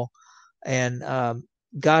trouble, and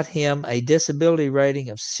got him a disability rating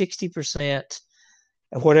of 60%,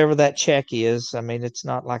 whatever that check is. I mean, it's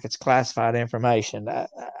not like it's classified information.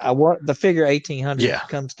 I want the figure 1,800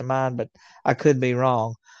 comes to mind, but I could be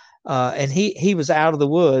wrong. And he was out of the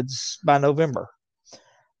woods by November.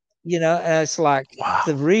 And it's like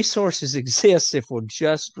the resources exist if we'll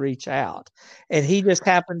just reach out. And he just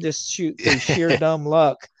happened to shoot through sheer dumb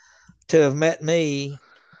luck to have met me.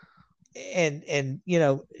 And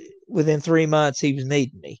within 3 months he was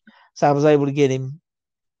needing me. So I was able to get him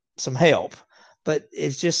some help. But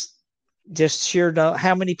it's just sheer dumb.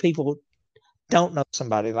 How many people don't know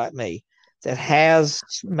somebody like me that has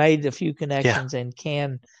made a few connections and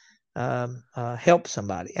can help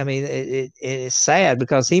somebody? I mean, it is sad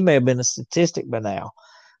because he may have been a statistic by now,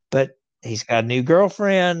 but he's got a new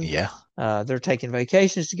girlfriend. They're taking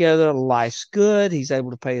vacations together. Life's good. He's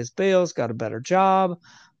able to pay his bills, got a better job.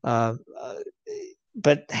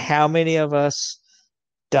 But how many of us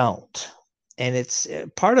don't? And it's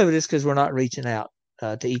part of it is because we're not reaching out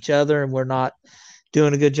to each other, and we're not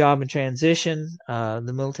doing a good job in transition.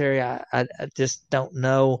 The military, I just don't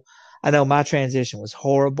know. I know my transition was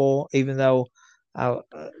horrible, even though I,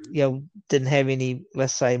 didn't have any,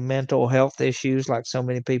 let's say, mental health issues like so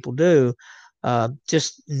many people do.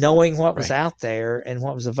 Just knowing what was out there and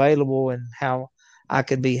what was available and how I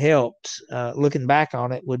could be helped, looking back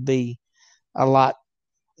on it would be a lot.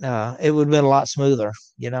 It would have been a lot smoother,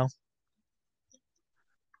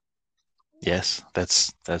 Yes,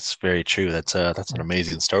 that's very true. That's an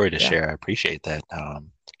amazing story to share. I appreciate that.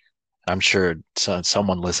 I'm sure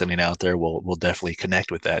someone listening out there will definitely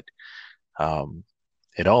connect with that.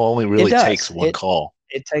 It all only really takes one call.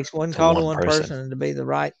 It takes one call to one person to be the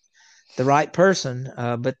right person.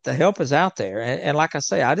 But the help is out there. And like I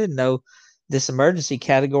say, I didn't know this emergency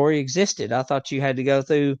category existed. I thought you had to go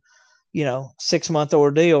through, 6-month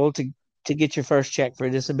ordeal to get your first check for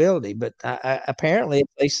a disability. But apparently if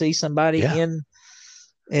they see somebody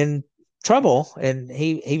in trouble, and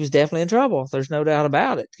he was definitely in trouble. There's no doubt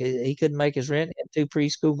about it. He couldn't make his rent. He had 2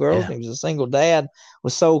 preschool girls. And he was a single dad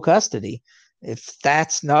with sole custody. If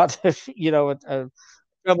that's not, a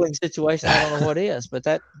troubling situation, I don't know what is. But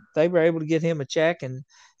that they were able to get him a check, and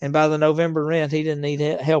by the November rent, he didn't need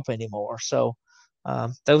help anymore. So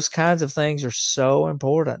those kinds of things are so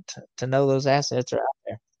important to know those assets are out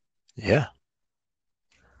there. Yeah.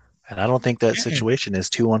 And I don't think that situation is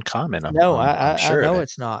too uncommon. I'm sure I know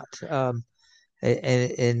it's not.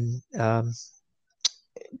 And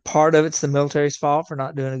part of it's the military's fault for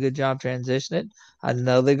not doing a good job transitioning. I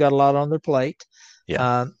know they've got a lot on their plate.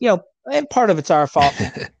 And part of it's our fault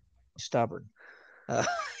for stubborn. We're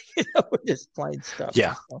just plain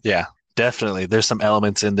stubborn. Yeah, definitely. There's some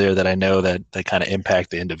elements in there that I know that kind of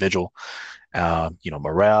impact the individual.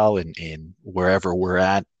 morale and wherever we're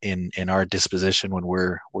at in our disposition when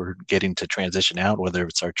we're getting to transition out, whether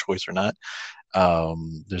it's our choice or not. Yeah,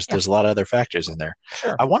 There's a lot of other factors in there.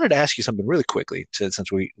 sure. I wanted to ask you something really quickly,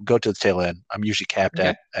 since we go to the tail end. I'm usually capped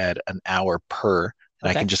Okay. at an hour per, and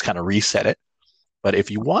I can Okay. just kind of reset it. But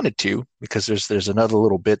if you wanted to, because there's another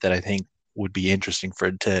little bit that I think would be interesting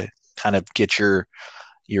for to kind of get Sure.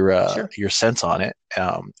 your sense on it.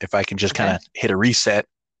 If I can just kind Okay. of hit a reset,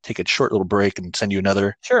 take a short little break, and send you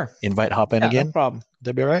another Sure. invite, hop in Yeah, no again. problem.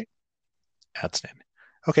 That'd be all right. Outstanding.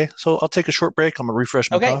 Okay, so I'll take a short break. I'm gonna refresh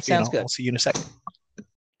my Okay, coffee, and sounds I'll good. see you in a second.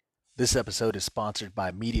 This episode is sponsored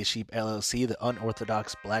by Media Sheep LLC, the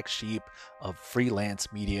unorthodox black sheep of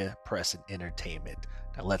freelance media, press, and entertainment.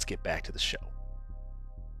 Now let's get back to the show.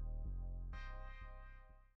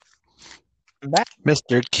 I'm back.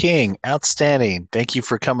 Mr. King, outstanding. Thank you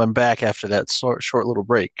for coming back after that short little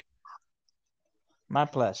break. My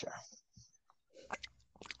pleasure.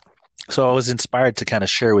 So I was inspired to kind of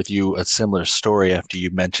share with you a similar story after you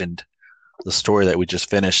mentioned the story that we just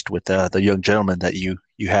finished with the young gentleman that you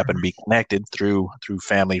happen to be connected through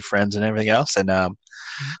family, friends, and everything else. And um,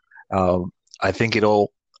 I think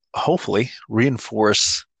it'll hopefully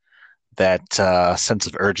reinforce that sense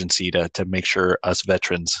of urgency to make sure us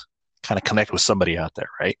veterans kind of connect with somebody out there,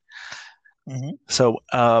 right? Mm-hmm. So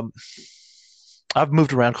I've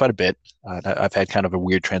moved around quite a bit. I've had kind of a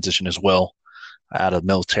weird transition as well out of the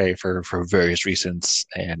military for various reasons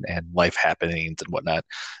and life happenings and whatnot.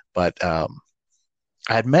 But I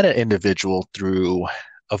had met an individual through,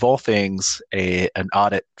 of all things, an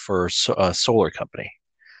audit for a solar company.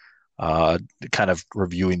 Kind of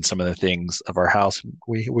reviewing some of the things of our house.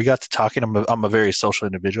 We got to talking. I'm a very social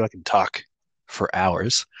individual. I can talk for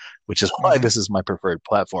hours, which is why Mm-hmm. this is my preferred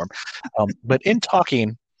platform. But in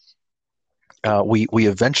talking, we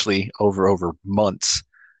eventually over months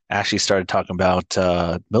actually started talking about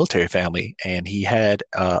military family, and he had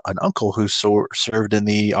an uncle who served in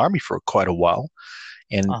the army for quite a while,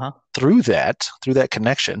 and Uh-huh. through that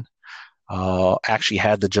connection, actually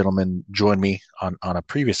had the gentleman join me on a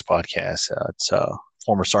previous podcast. It's a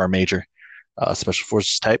former sergeant major, special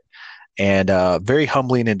forces type, and very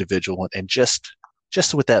humbling individual, and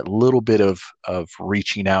just with that little bit of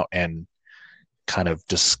reaching out and kind of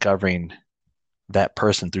discovering that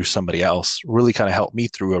person through somebody else really kind of helped me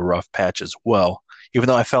through a rough patch as well. Even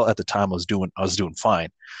though I felt at the time I was doing fine,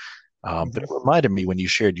 but it Mm-hmm. reminded me when you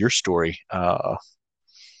shared your story.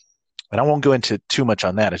 And I won't go into too much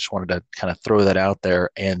on that. I just wanted to kind of throw that out there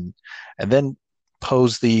and then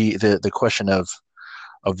pose the question of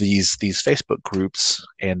these Facebook groups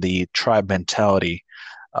and the tribe mentality.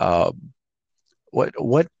 Um, what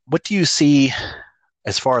do you see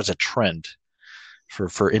as far as a trend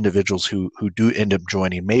for individuals who do end up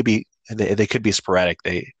joining? Maybe they could be sporadic.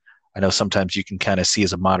 I know sometimes you can kind of see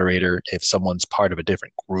as a moderator if someone's part of a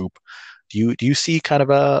different group. Do you see kind of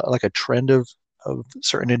a trend of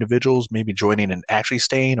certain individuals maybe joining and actually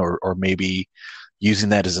staying, or maybe using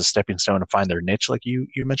that as a stepping stone to find their niche, like you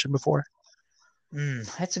mentioned before?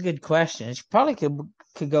 That's a good question. It probably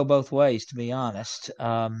could go both ways, to be honest.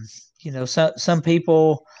 Some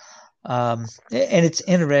people, and it's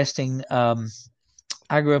interesting.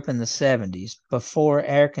 I grew up in the 70s before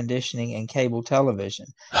air conditioning and cable television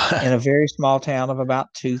in a very small town of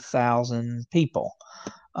about 2,000 people.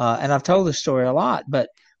 And I've told this story a lot, but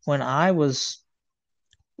when I was,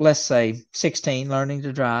 let's say, 16, learning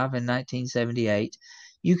to drive in 1978,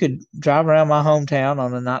 you could drive around my hometown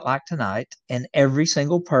on a night like tonight, and every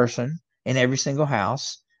single person in every single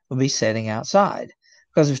house would be sitting outside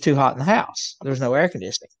because it was too hot in the house. There was no air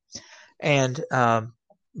conditioning. And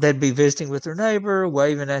they'd be visiting with their neighbor,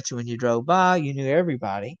 waving at you when you drove by. You knew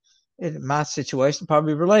everybody. My situation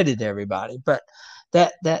probably related to everybody, but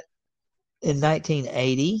that in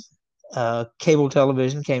 1980, cable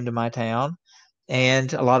television came to my town,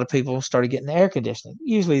 and a lot of people started getting air conditioning.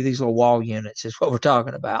 Usually, these little wall units is what we're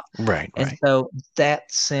talking about. Right, And right. so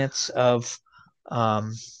that sense of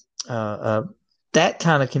um, uh, uh, that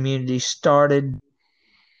kind of community started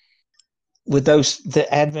with the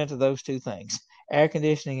advent of those two things, air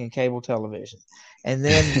conditioning and cable television. And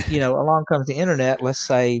then, along comes the internet, let's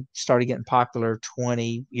say, started getting popular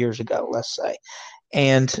 20 years ago, let's say.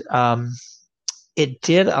 And it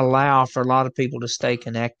did allow for a lot of people to stay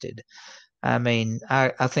connected. I mean, I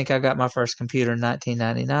think I got my first computer in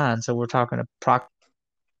 1999. So we're talking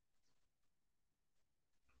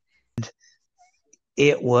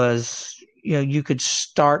it was, you could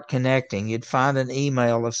start connecting. You'd find an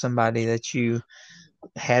email of somebody that you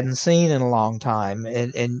hadn't seen in a long time,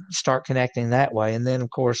 and start connecting that way. And then, of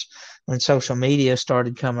course, when social media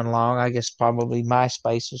started coming along, I guess probably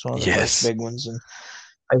MySpace was one of the first Yes. big ones, and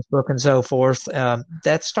Facebook and so forth.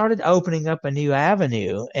 That started opening up a new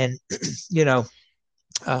avenue. And,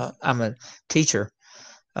 I'm a teacher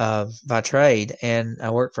by trade, and I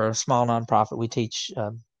work for a small nonprofit. We teach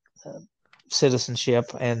citizenship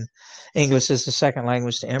and English as a second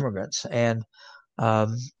language to immigrants. And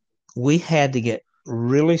um, we had to get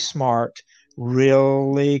really smart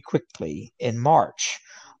really quickly in March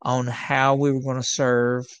on how we were going to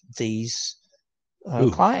serve these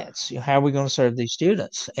clients, how are we going to serve these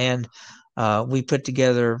students. And we put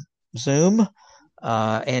together Zoom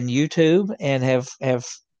and YouTube, and have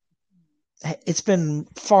it's been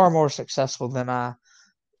far more successful than I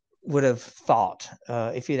would have thought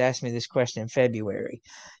if you'd asked me this question in February,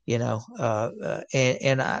 and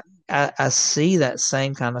I see that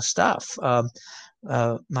same kind of stuff.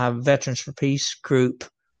 My Veterans for Peace group,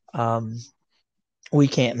 um, we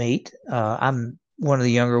can't meet. I'm one of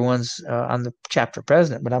the younger ones. I'm the chapter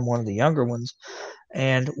president, but I'm one of the younger ones,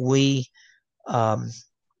 and we um,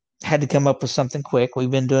 had to come up with something quick.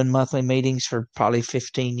 We've been doing monthly meetings for probably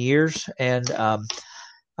 15 years, and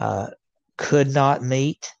uh, could not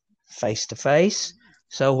meet face to face.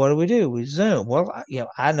 So what do? We Zoom. Well,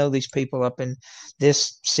 I know these people up in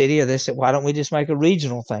this city or this. Why don't we just make a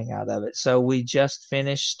regional thing out of it? So we just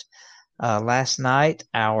finished last night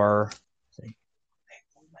our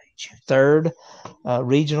third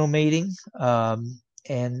regional meeting,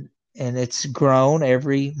 and it's grown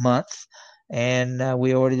every month. And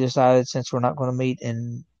we already decided, since we're not going to meet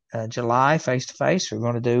in July face to face, we're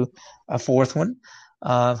going to do a fourth one.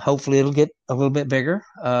 Hopefully it'll get a little bit bigger,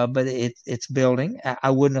 but it's building. I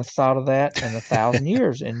wouldn't have thought of that in 1,000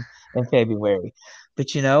 years in February. But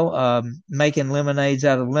making lemonades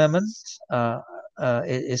out of lemons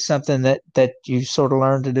is something that you sort of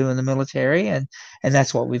learn to do in the military, and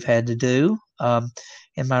that's what we've had to do.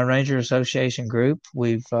 In my Ranger Association group,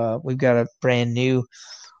 we've got a brand new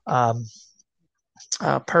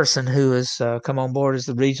person who has come on board as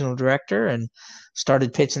the regional director, and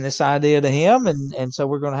started pitching this idea to him, and so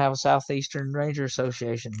we're going to have a Southeastern Ranger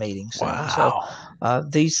Association meeting soon. Wow. So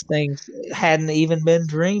these things hadn't even been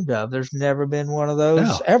dreamed of. There's never been one of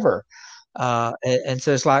those ever. And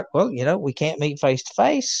so it's like, well, we can't meet face to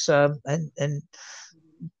face, and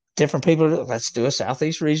different people, let's do a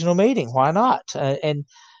Southeast regional meeting. Why not? And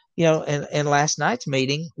in last night's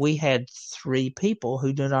meeting, we had 3 people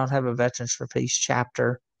who do not have a Veterans for Peace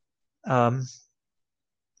chapter in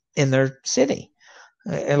their city,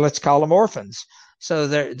 and let's call them orphans. So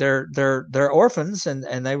they're orphans,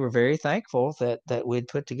 and they were very thankful that we'd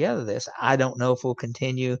put together this. I don't know if we'll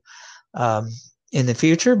continue in the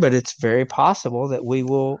future, but it's very possible that we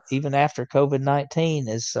will, even after COVID-19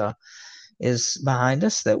 is behind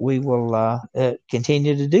us, that we will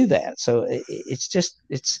continue to do that. So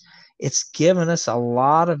it's given us a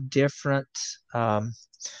lot of different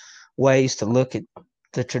ways to look at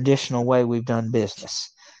the traditional way we've done business.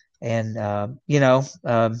 And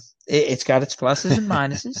it's got its pluses and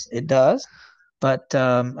minuses. It does, but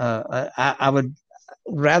I would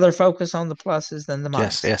rather focus on the pluses than the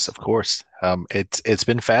minuses. Yes, of course. It's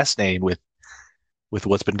been fascinating with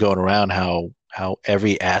what's been going around, how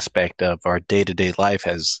every aspect of our day-to-day life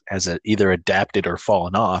has either adapted or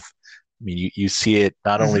fallen off. I mean, you see it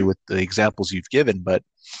not only with the examples you've given, but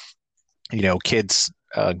kids,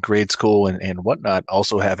 grade school and whatnot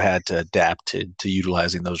also have had to adapt to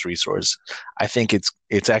utilizing those resources. I think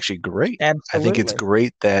it's actually great. Absolutely. I think it's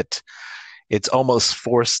great that it's almost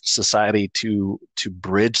forced society to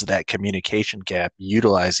bridge that communication gap,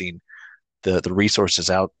 utilizing the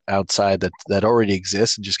resources outside that already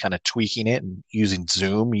exist, and just kind of tweaking it and using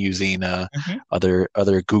Zoom, using other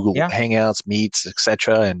Google Hangouts, Meets,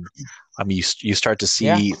 etc. And I mean, you start to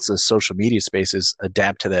see the social media spaces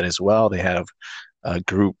adapt to that as well. They have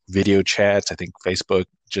group video chats. I think Facebook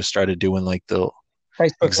just started doing like the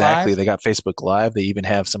Facebook Live. They got Facebook Live. They even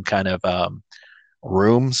have some kind of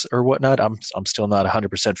rooms or whatnot. I'm still not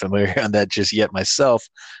 100% familiar on that just yet myself,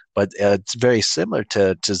 but it's very similar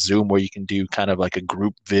to Zoom, where you can do kind of like a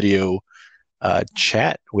group video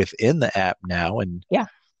chat within the app now, and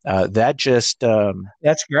that just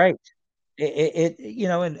that's great.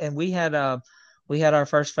 And we had our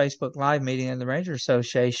first Facebook Live meeting in the Ranger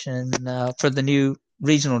Association for the new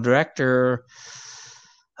regional director.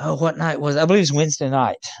 Oh, what night was it? I believe it was Wednesday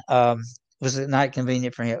night. Was it night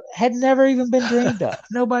convenient for him? Had never even been dreamed of.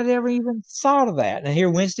 Nobody ever even thought of that. And here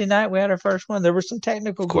Wednesday night we had our first one. There were some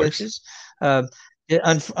technical glitches.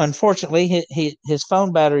 Unfortunately, his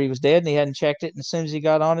phone battery was dead, and he hadn't checked it. And as soon as he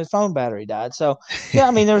got on, his phone battery died. So, yeah,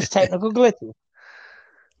 I mean, there was technical glitches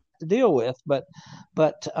to deal with, but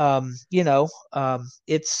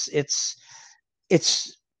it's.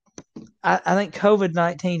 I think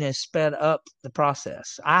COVID-19 has sped up the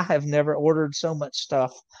process. I have never ordered so much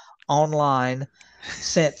stuff online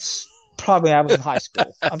since probably I was in high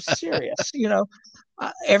school. I'm serious.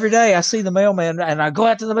 Every day I see the mailman and I go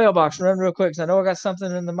out to the mailbox and run real quick because I know I got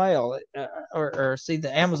something in the mail, or see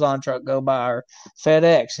the Amazon truck go by or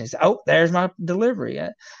FedEx and say, oh, there's my delivery.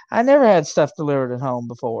 I never had stuff delivered at home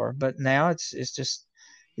before, but now it's just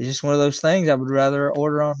one of those things. I would rather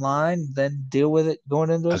order online than deal with it going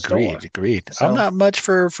into a store. Agreed. I'm So not much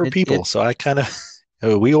for people, so I kind of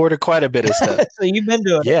we order quite a bit of stuff. so you've been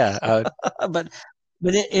doing Yeah, but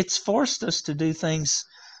it's forced us to do things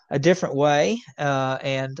a different way,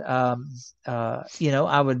 and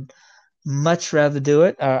I would much rather do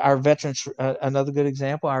it. Our veterans, another good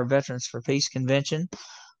example, our Veterans for Peace convention.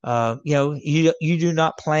 You do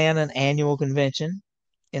not plan an annual convention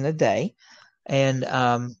in a day, and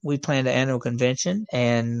we planned an annual convention,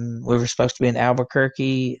 and we were supposed to be in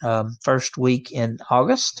Albuquerque first week in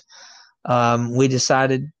August. We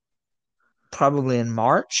decided probably in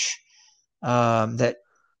March that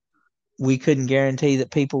we couldn't guarantee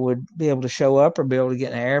that people would be able to show up or be able to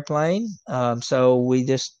get in an airplane. So we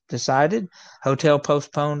just decided, hotel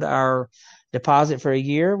postponed our deposit for a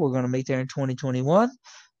year. We're going to meet there in 2021.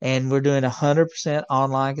 And we're doing 100%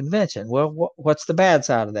 online convention. Well, what's the bad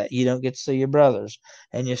side of that? You don't get to see your brothers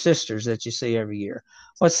and your sisters that you see every year.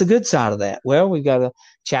 What's the good side of that? Well, we've got a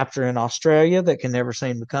chapter in Australia that can never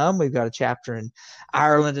seem to come. We've got a chapter in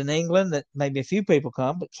Ireland and England that maybe a few people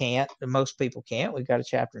come but can't, and most people can't. We've got a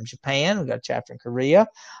chapter in Japan. We've got a chapter in Korea.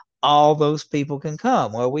 All those people can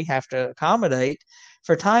come. Well, we have to accommodate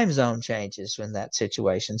for time zone changes in that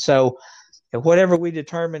situation. So whatever we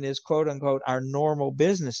determine is quote unquote our normal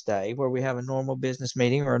business day, where we have a normal business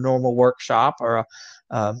meeting or a normal workshop, or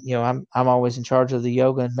I'm always in charge of the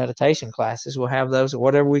yoga and meditation classes. We'll have those at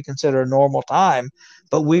whatever we consider a normal time,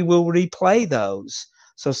 but we will replay those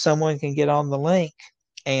so someone can get on the link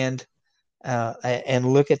and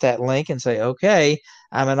look at that link and say, okay,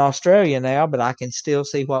 I'm in Australia now, but I can still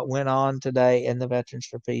see what went on today in the Veterans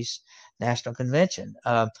for Peace National Convention.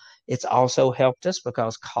 It's also helped us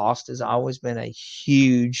because cost has always been a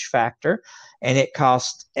huge factor, and it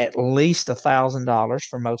costs at least $1,000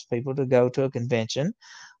 for most people to go to a convention.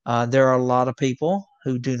 There are a lot of people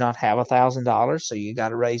who do not have $1,000, so you got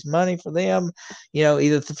to raise money for them,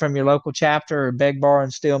 either from your local chapter or beg, borrow,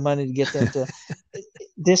 and steal money to get them to.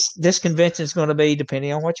 This convention is going to be,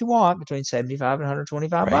 depending on what you want, between $75 and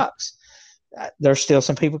 $125. There's still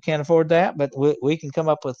some people can't afford that, but we can come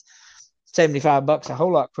up with $75 a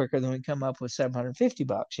whole lot quicker than we come up with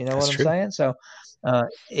 $750. You know what I'm saying? So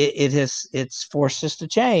it's forced us to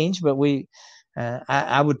change, but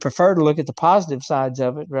I would prefer to look at the positive sides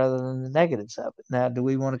of it rather than the negatives of it. Now, do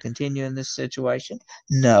we want to continue in this situation?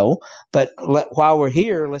 No, but while we're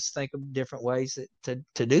here, let's think of different ways to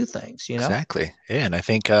do things. Exactly. Yeah, and I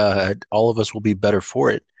think all of us will be better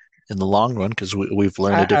for it in the long run because we've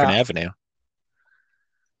learned a different avenue.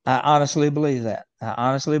 I honestly believe that. I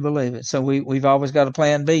honestly believe it. So we've always got a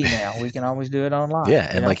plan B now. We can always do it online. Yeah,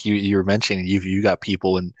 and like you were mentioning, you got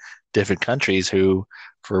people in different countries who,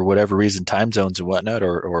 for whatever reason, time zones and whatnot,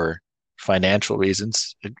 or financial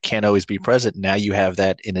reasons, it can't always be present. Now you have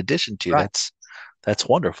that in addition to that's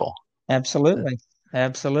wonderful. Absolutely.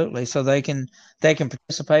 So they can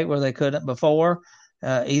participate where they couldn't before,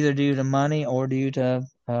 either due to money or due to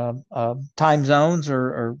time zones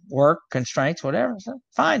or work constraints, whatever. So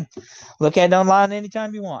fine, look at it online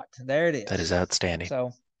anytime you want. There it is. That is outstanding.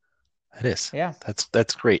 So that is, yeah,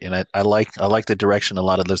 that's great, and I like the direction a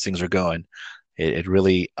lot of those things are going. It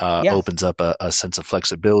really opens up a sense of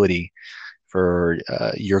flexibility for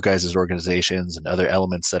your guys' organizations and other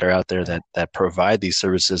elements that are out there that provide these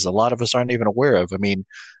services. A lot of us aren't even aware of. I mean,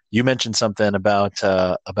 you mentioned something about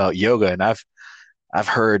yoga, and I've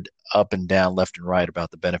heard up and down, left and right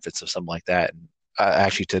about the benefits of something like that. And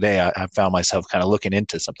actually today I found myself kind of looking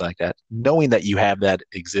into something like that, knowing that you have that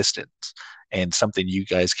existence and something you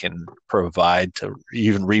guys can provide to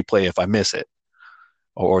even replay if I miss it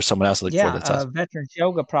or someone else looking for that.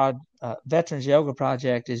 Veterans Yoga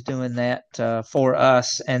Project is doing that for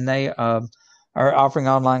us, and they are offering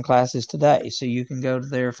online classes today. So you can go to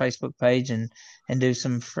their Facebook page and do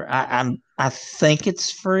some. I think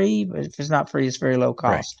it's free, but if it's not free, it's very low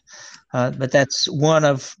cost. Right. But that's one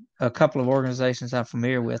of a couple of organizations I'm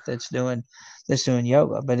familiar with that's doing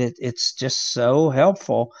yoga. But it's just so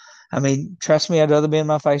helpful. I mean, trust me, I'd rather be in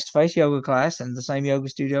my face-to-face yoga class than the same yoga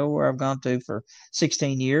studio where I've gone to for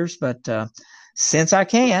 16 years. But since I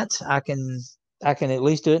can't, I can at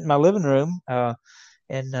least do it in my living room,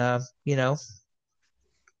 and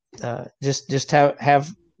just have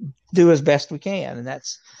do as best we can, and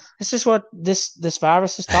that's just what this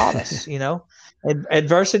virus has taught us.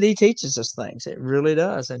 Adversity teaches us things. It really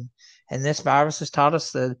does, and this virus has taught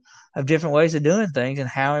us of different ways of doing things and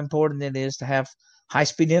how important it is to have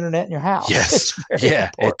high-speed internet in your house. Yes. It's very Yeah.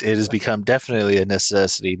 It, important. it has become definitely a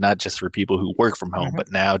necessity, not just for people who work from home, Hmm. but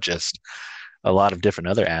now just a lot of different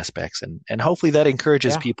other aspects. And hopefully that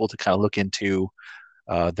encourages Yeah, people to kind of look into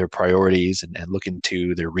their priorities and look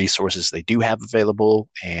into their resources they do have available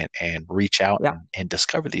and reach out yeah, and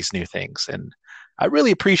discover these new things. And I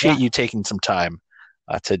really appreciate yeah, you taking some time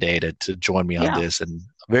today to join me on yeah, this. And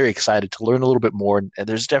I'm very excited to learn a little bit more. And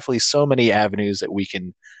there's definitely so many avenues that we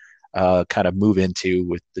can kind of move into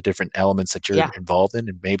with the different elements that you're yeah, involved in.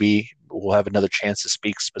 And maybe we'll have another chance to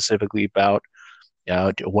speak specifically about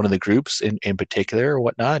one of the groups in particular or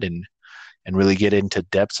whatnot, and really get into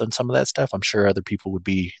depths on some of that stuff. I'm sure other people would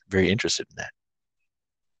be very interested in that.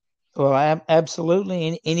 well,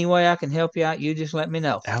 absolutely. Any way I can help you out, you just let me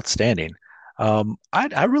know. Outstanding.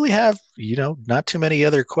 I really have, not too many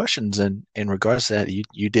other questions in regards to that.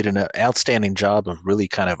 You did an outstanding job of really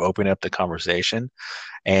kind of opening up the conversation.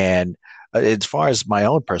 And as far as my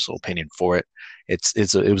own personal opinion for it,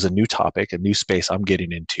 it was a new topic, a new space I'm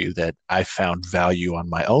getting into that I found value on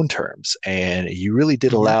my own terms. And you really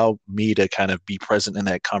did Hmm. allow me to kind of be present in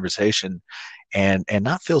that conversation and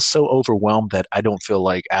not feel so overwhelmed that I don't feel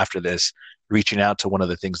like after this reaching out to one of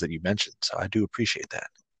the things that you mentioned. So I do appreciate that.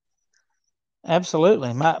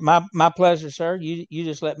 Absolutely, my pleasure, sir. You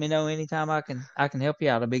just let me know anytime I can help you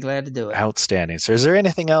out. I'll be glad to do it. Outstanding. So is there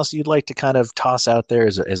anything else you'd like to kind of toss out there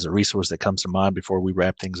as a resource that comes to mind before we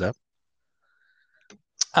wrap things up?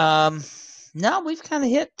 Um, no, we've kind of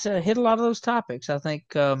hit a lot of those topics. I think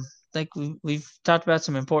we've talked about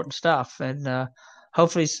some important stuff, and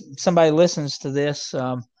hopefully somebody listens to this.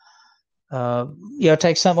 Uh,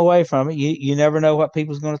 take something away from it. You never know what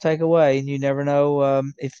people's going to take away, and you never know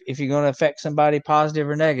if you're going to affect somebody positive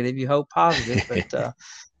or negative. You hope positive, but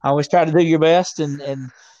always try to do your best, and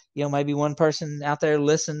maybe one person out there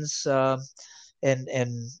listens.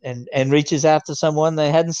 And reaches out to someone they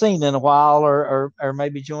hadn't seen in a while, or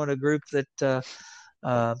maybe join a group that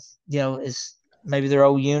uh, is maybe their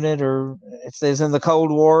old unit, or if there's in the Cold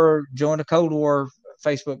War, join a Cold War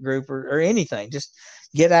Facebook group, or anything. Just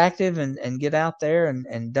get active and get out there,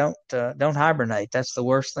 and don't hibernate. That's the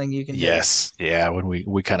worst thing you can do. Yes. Yeah. When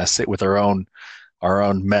we kind of sit with our own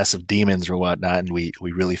mess of demons or whatnot, and we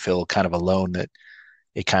really feel kind of alone, that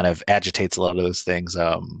it kind of agitates a lot of those things.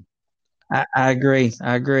 I agree.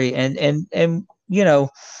 I agree. And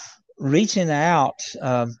reaching out,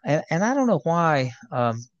 and I don't know why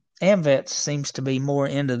AMVETS seems to be more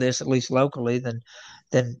into this, at least locally, than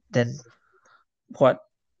what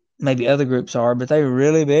maybe other groups are, but they're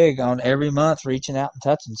really big on every month reaching out and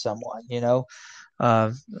touching someone.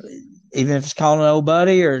 Uh, Even if it's calling an old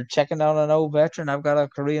buddy or checking on an old veteran. I've got a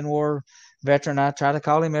Korean War veteran. I try to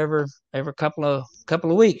call him every couple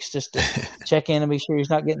of weeks just to check in and be sure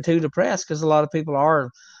he's not getting too depressed, because a lot of people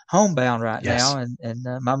are homebound right Yes. now. And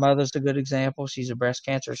my mother's a good example. She's a breast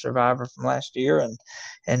cancer survivor from last year,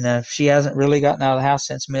 and she hasn't really gotten out of the house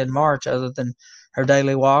since mid-March, other than her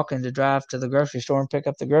daily walk and to drive to the grocery store and pick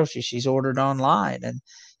up the groceries she's ordered online. And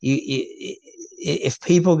if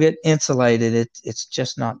people get insulated, it's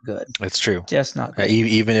just not good. It's true. Just not good.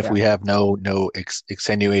 Even if Yeah, we have no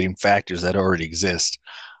extenuating factors that already exist,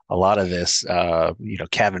 a lot of this,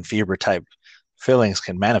 cabin fever type feelings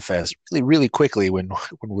can manifest really, really quickly when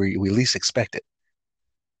we least expect it.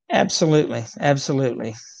 absolutely,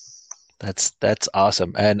 absolutely. That's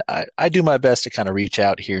awesome, and I do my best to kind of reach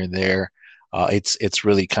out here and there. It's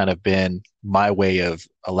really kind of been my way of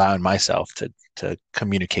allowing myself to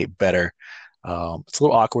communicate better. It's a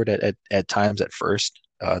little awkward at times at first,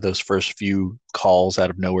 those first few calls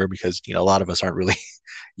out of nowhere, because a lot of us aren't really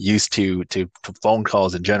used to phone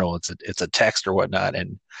calls in general. It's a text or whatnot,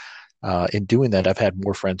 and in doing that, I've had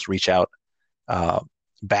more friends reach out uh,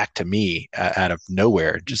 back to me out of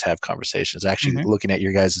nowhere and just have conversations. Actually, Hmm. looking at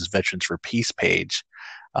your guys' Veterans for Peace page,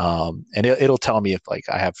 and it'll tell me if like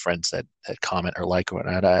I have friends that comment or like or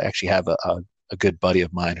whatnot. I actually have a good buddy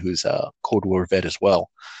of mine who's a Cold War vet as well.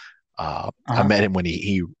 I Uh-huh. met him when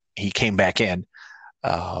he came back in.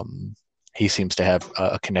 Um, he seems to have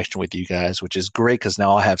a connection with you guys, which is great because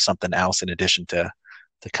now I'll have something else in addition to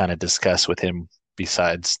kind of discuss with him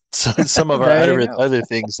besides some of our There you other go. other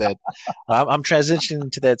things that I'm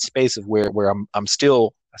transitioning to that space of where I'm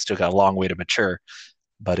still I still got a long way to mature.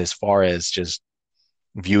 But as far as just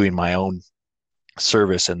viewing my own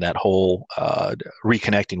service and that whole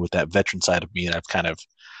reconnecting with that veteran side of me that I've kind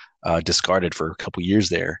of discarded for a couple years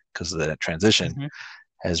there because of that transition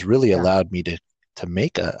has really allowed me to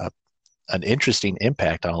make an interesting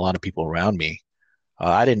impact on a lot of people around me.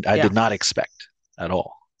 I did not expect at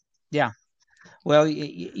all. Yeah. Well,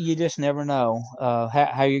 you just never know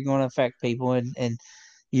how you're going to affect people, and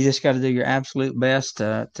you just got to do your absolute best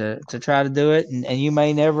to try to do it. And you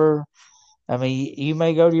may never, I mean, you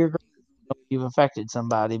may go to your grave, you've affected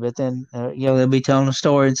somebody, but then they'll be telling a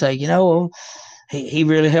story and say, he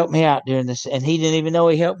really helped me out during this, and he didn't even know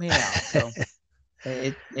he helped me out. So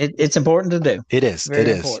it's important to do. It is. Very it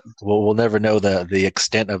is. important. We'll never know the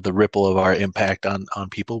extent of the ripple of our impact on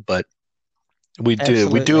people, but we do.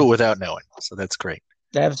 Absolutely. We do it without knowing. So that's great.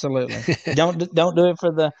 Absolutely. Don't do it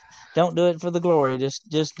for the glory.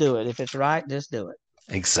 Just do it. If it's right, just do it.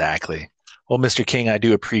 Exactly. Well, Mr. King, I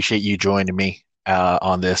do appreciate you joining me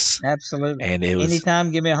on this. Absolutely. And it was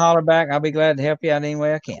anytime, give me a holler back. I'll be glad to help you out any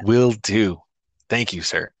way I can. Will do. Thank you,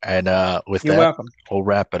 sir. And with You're that, welcome. We'll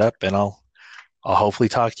wrap it up, and I'll hopefully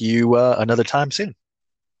talk to you another time soon.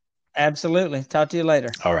 Absolutely. Talk to you later.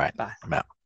 All right. Bye. I'm out.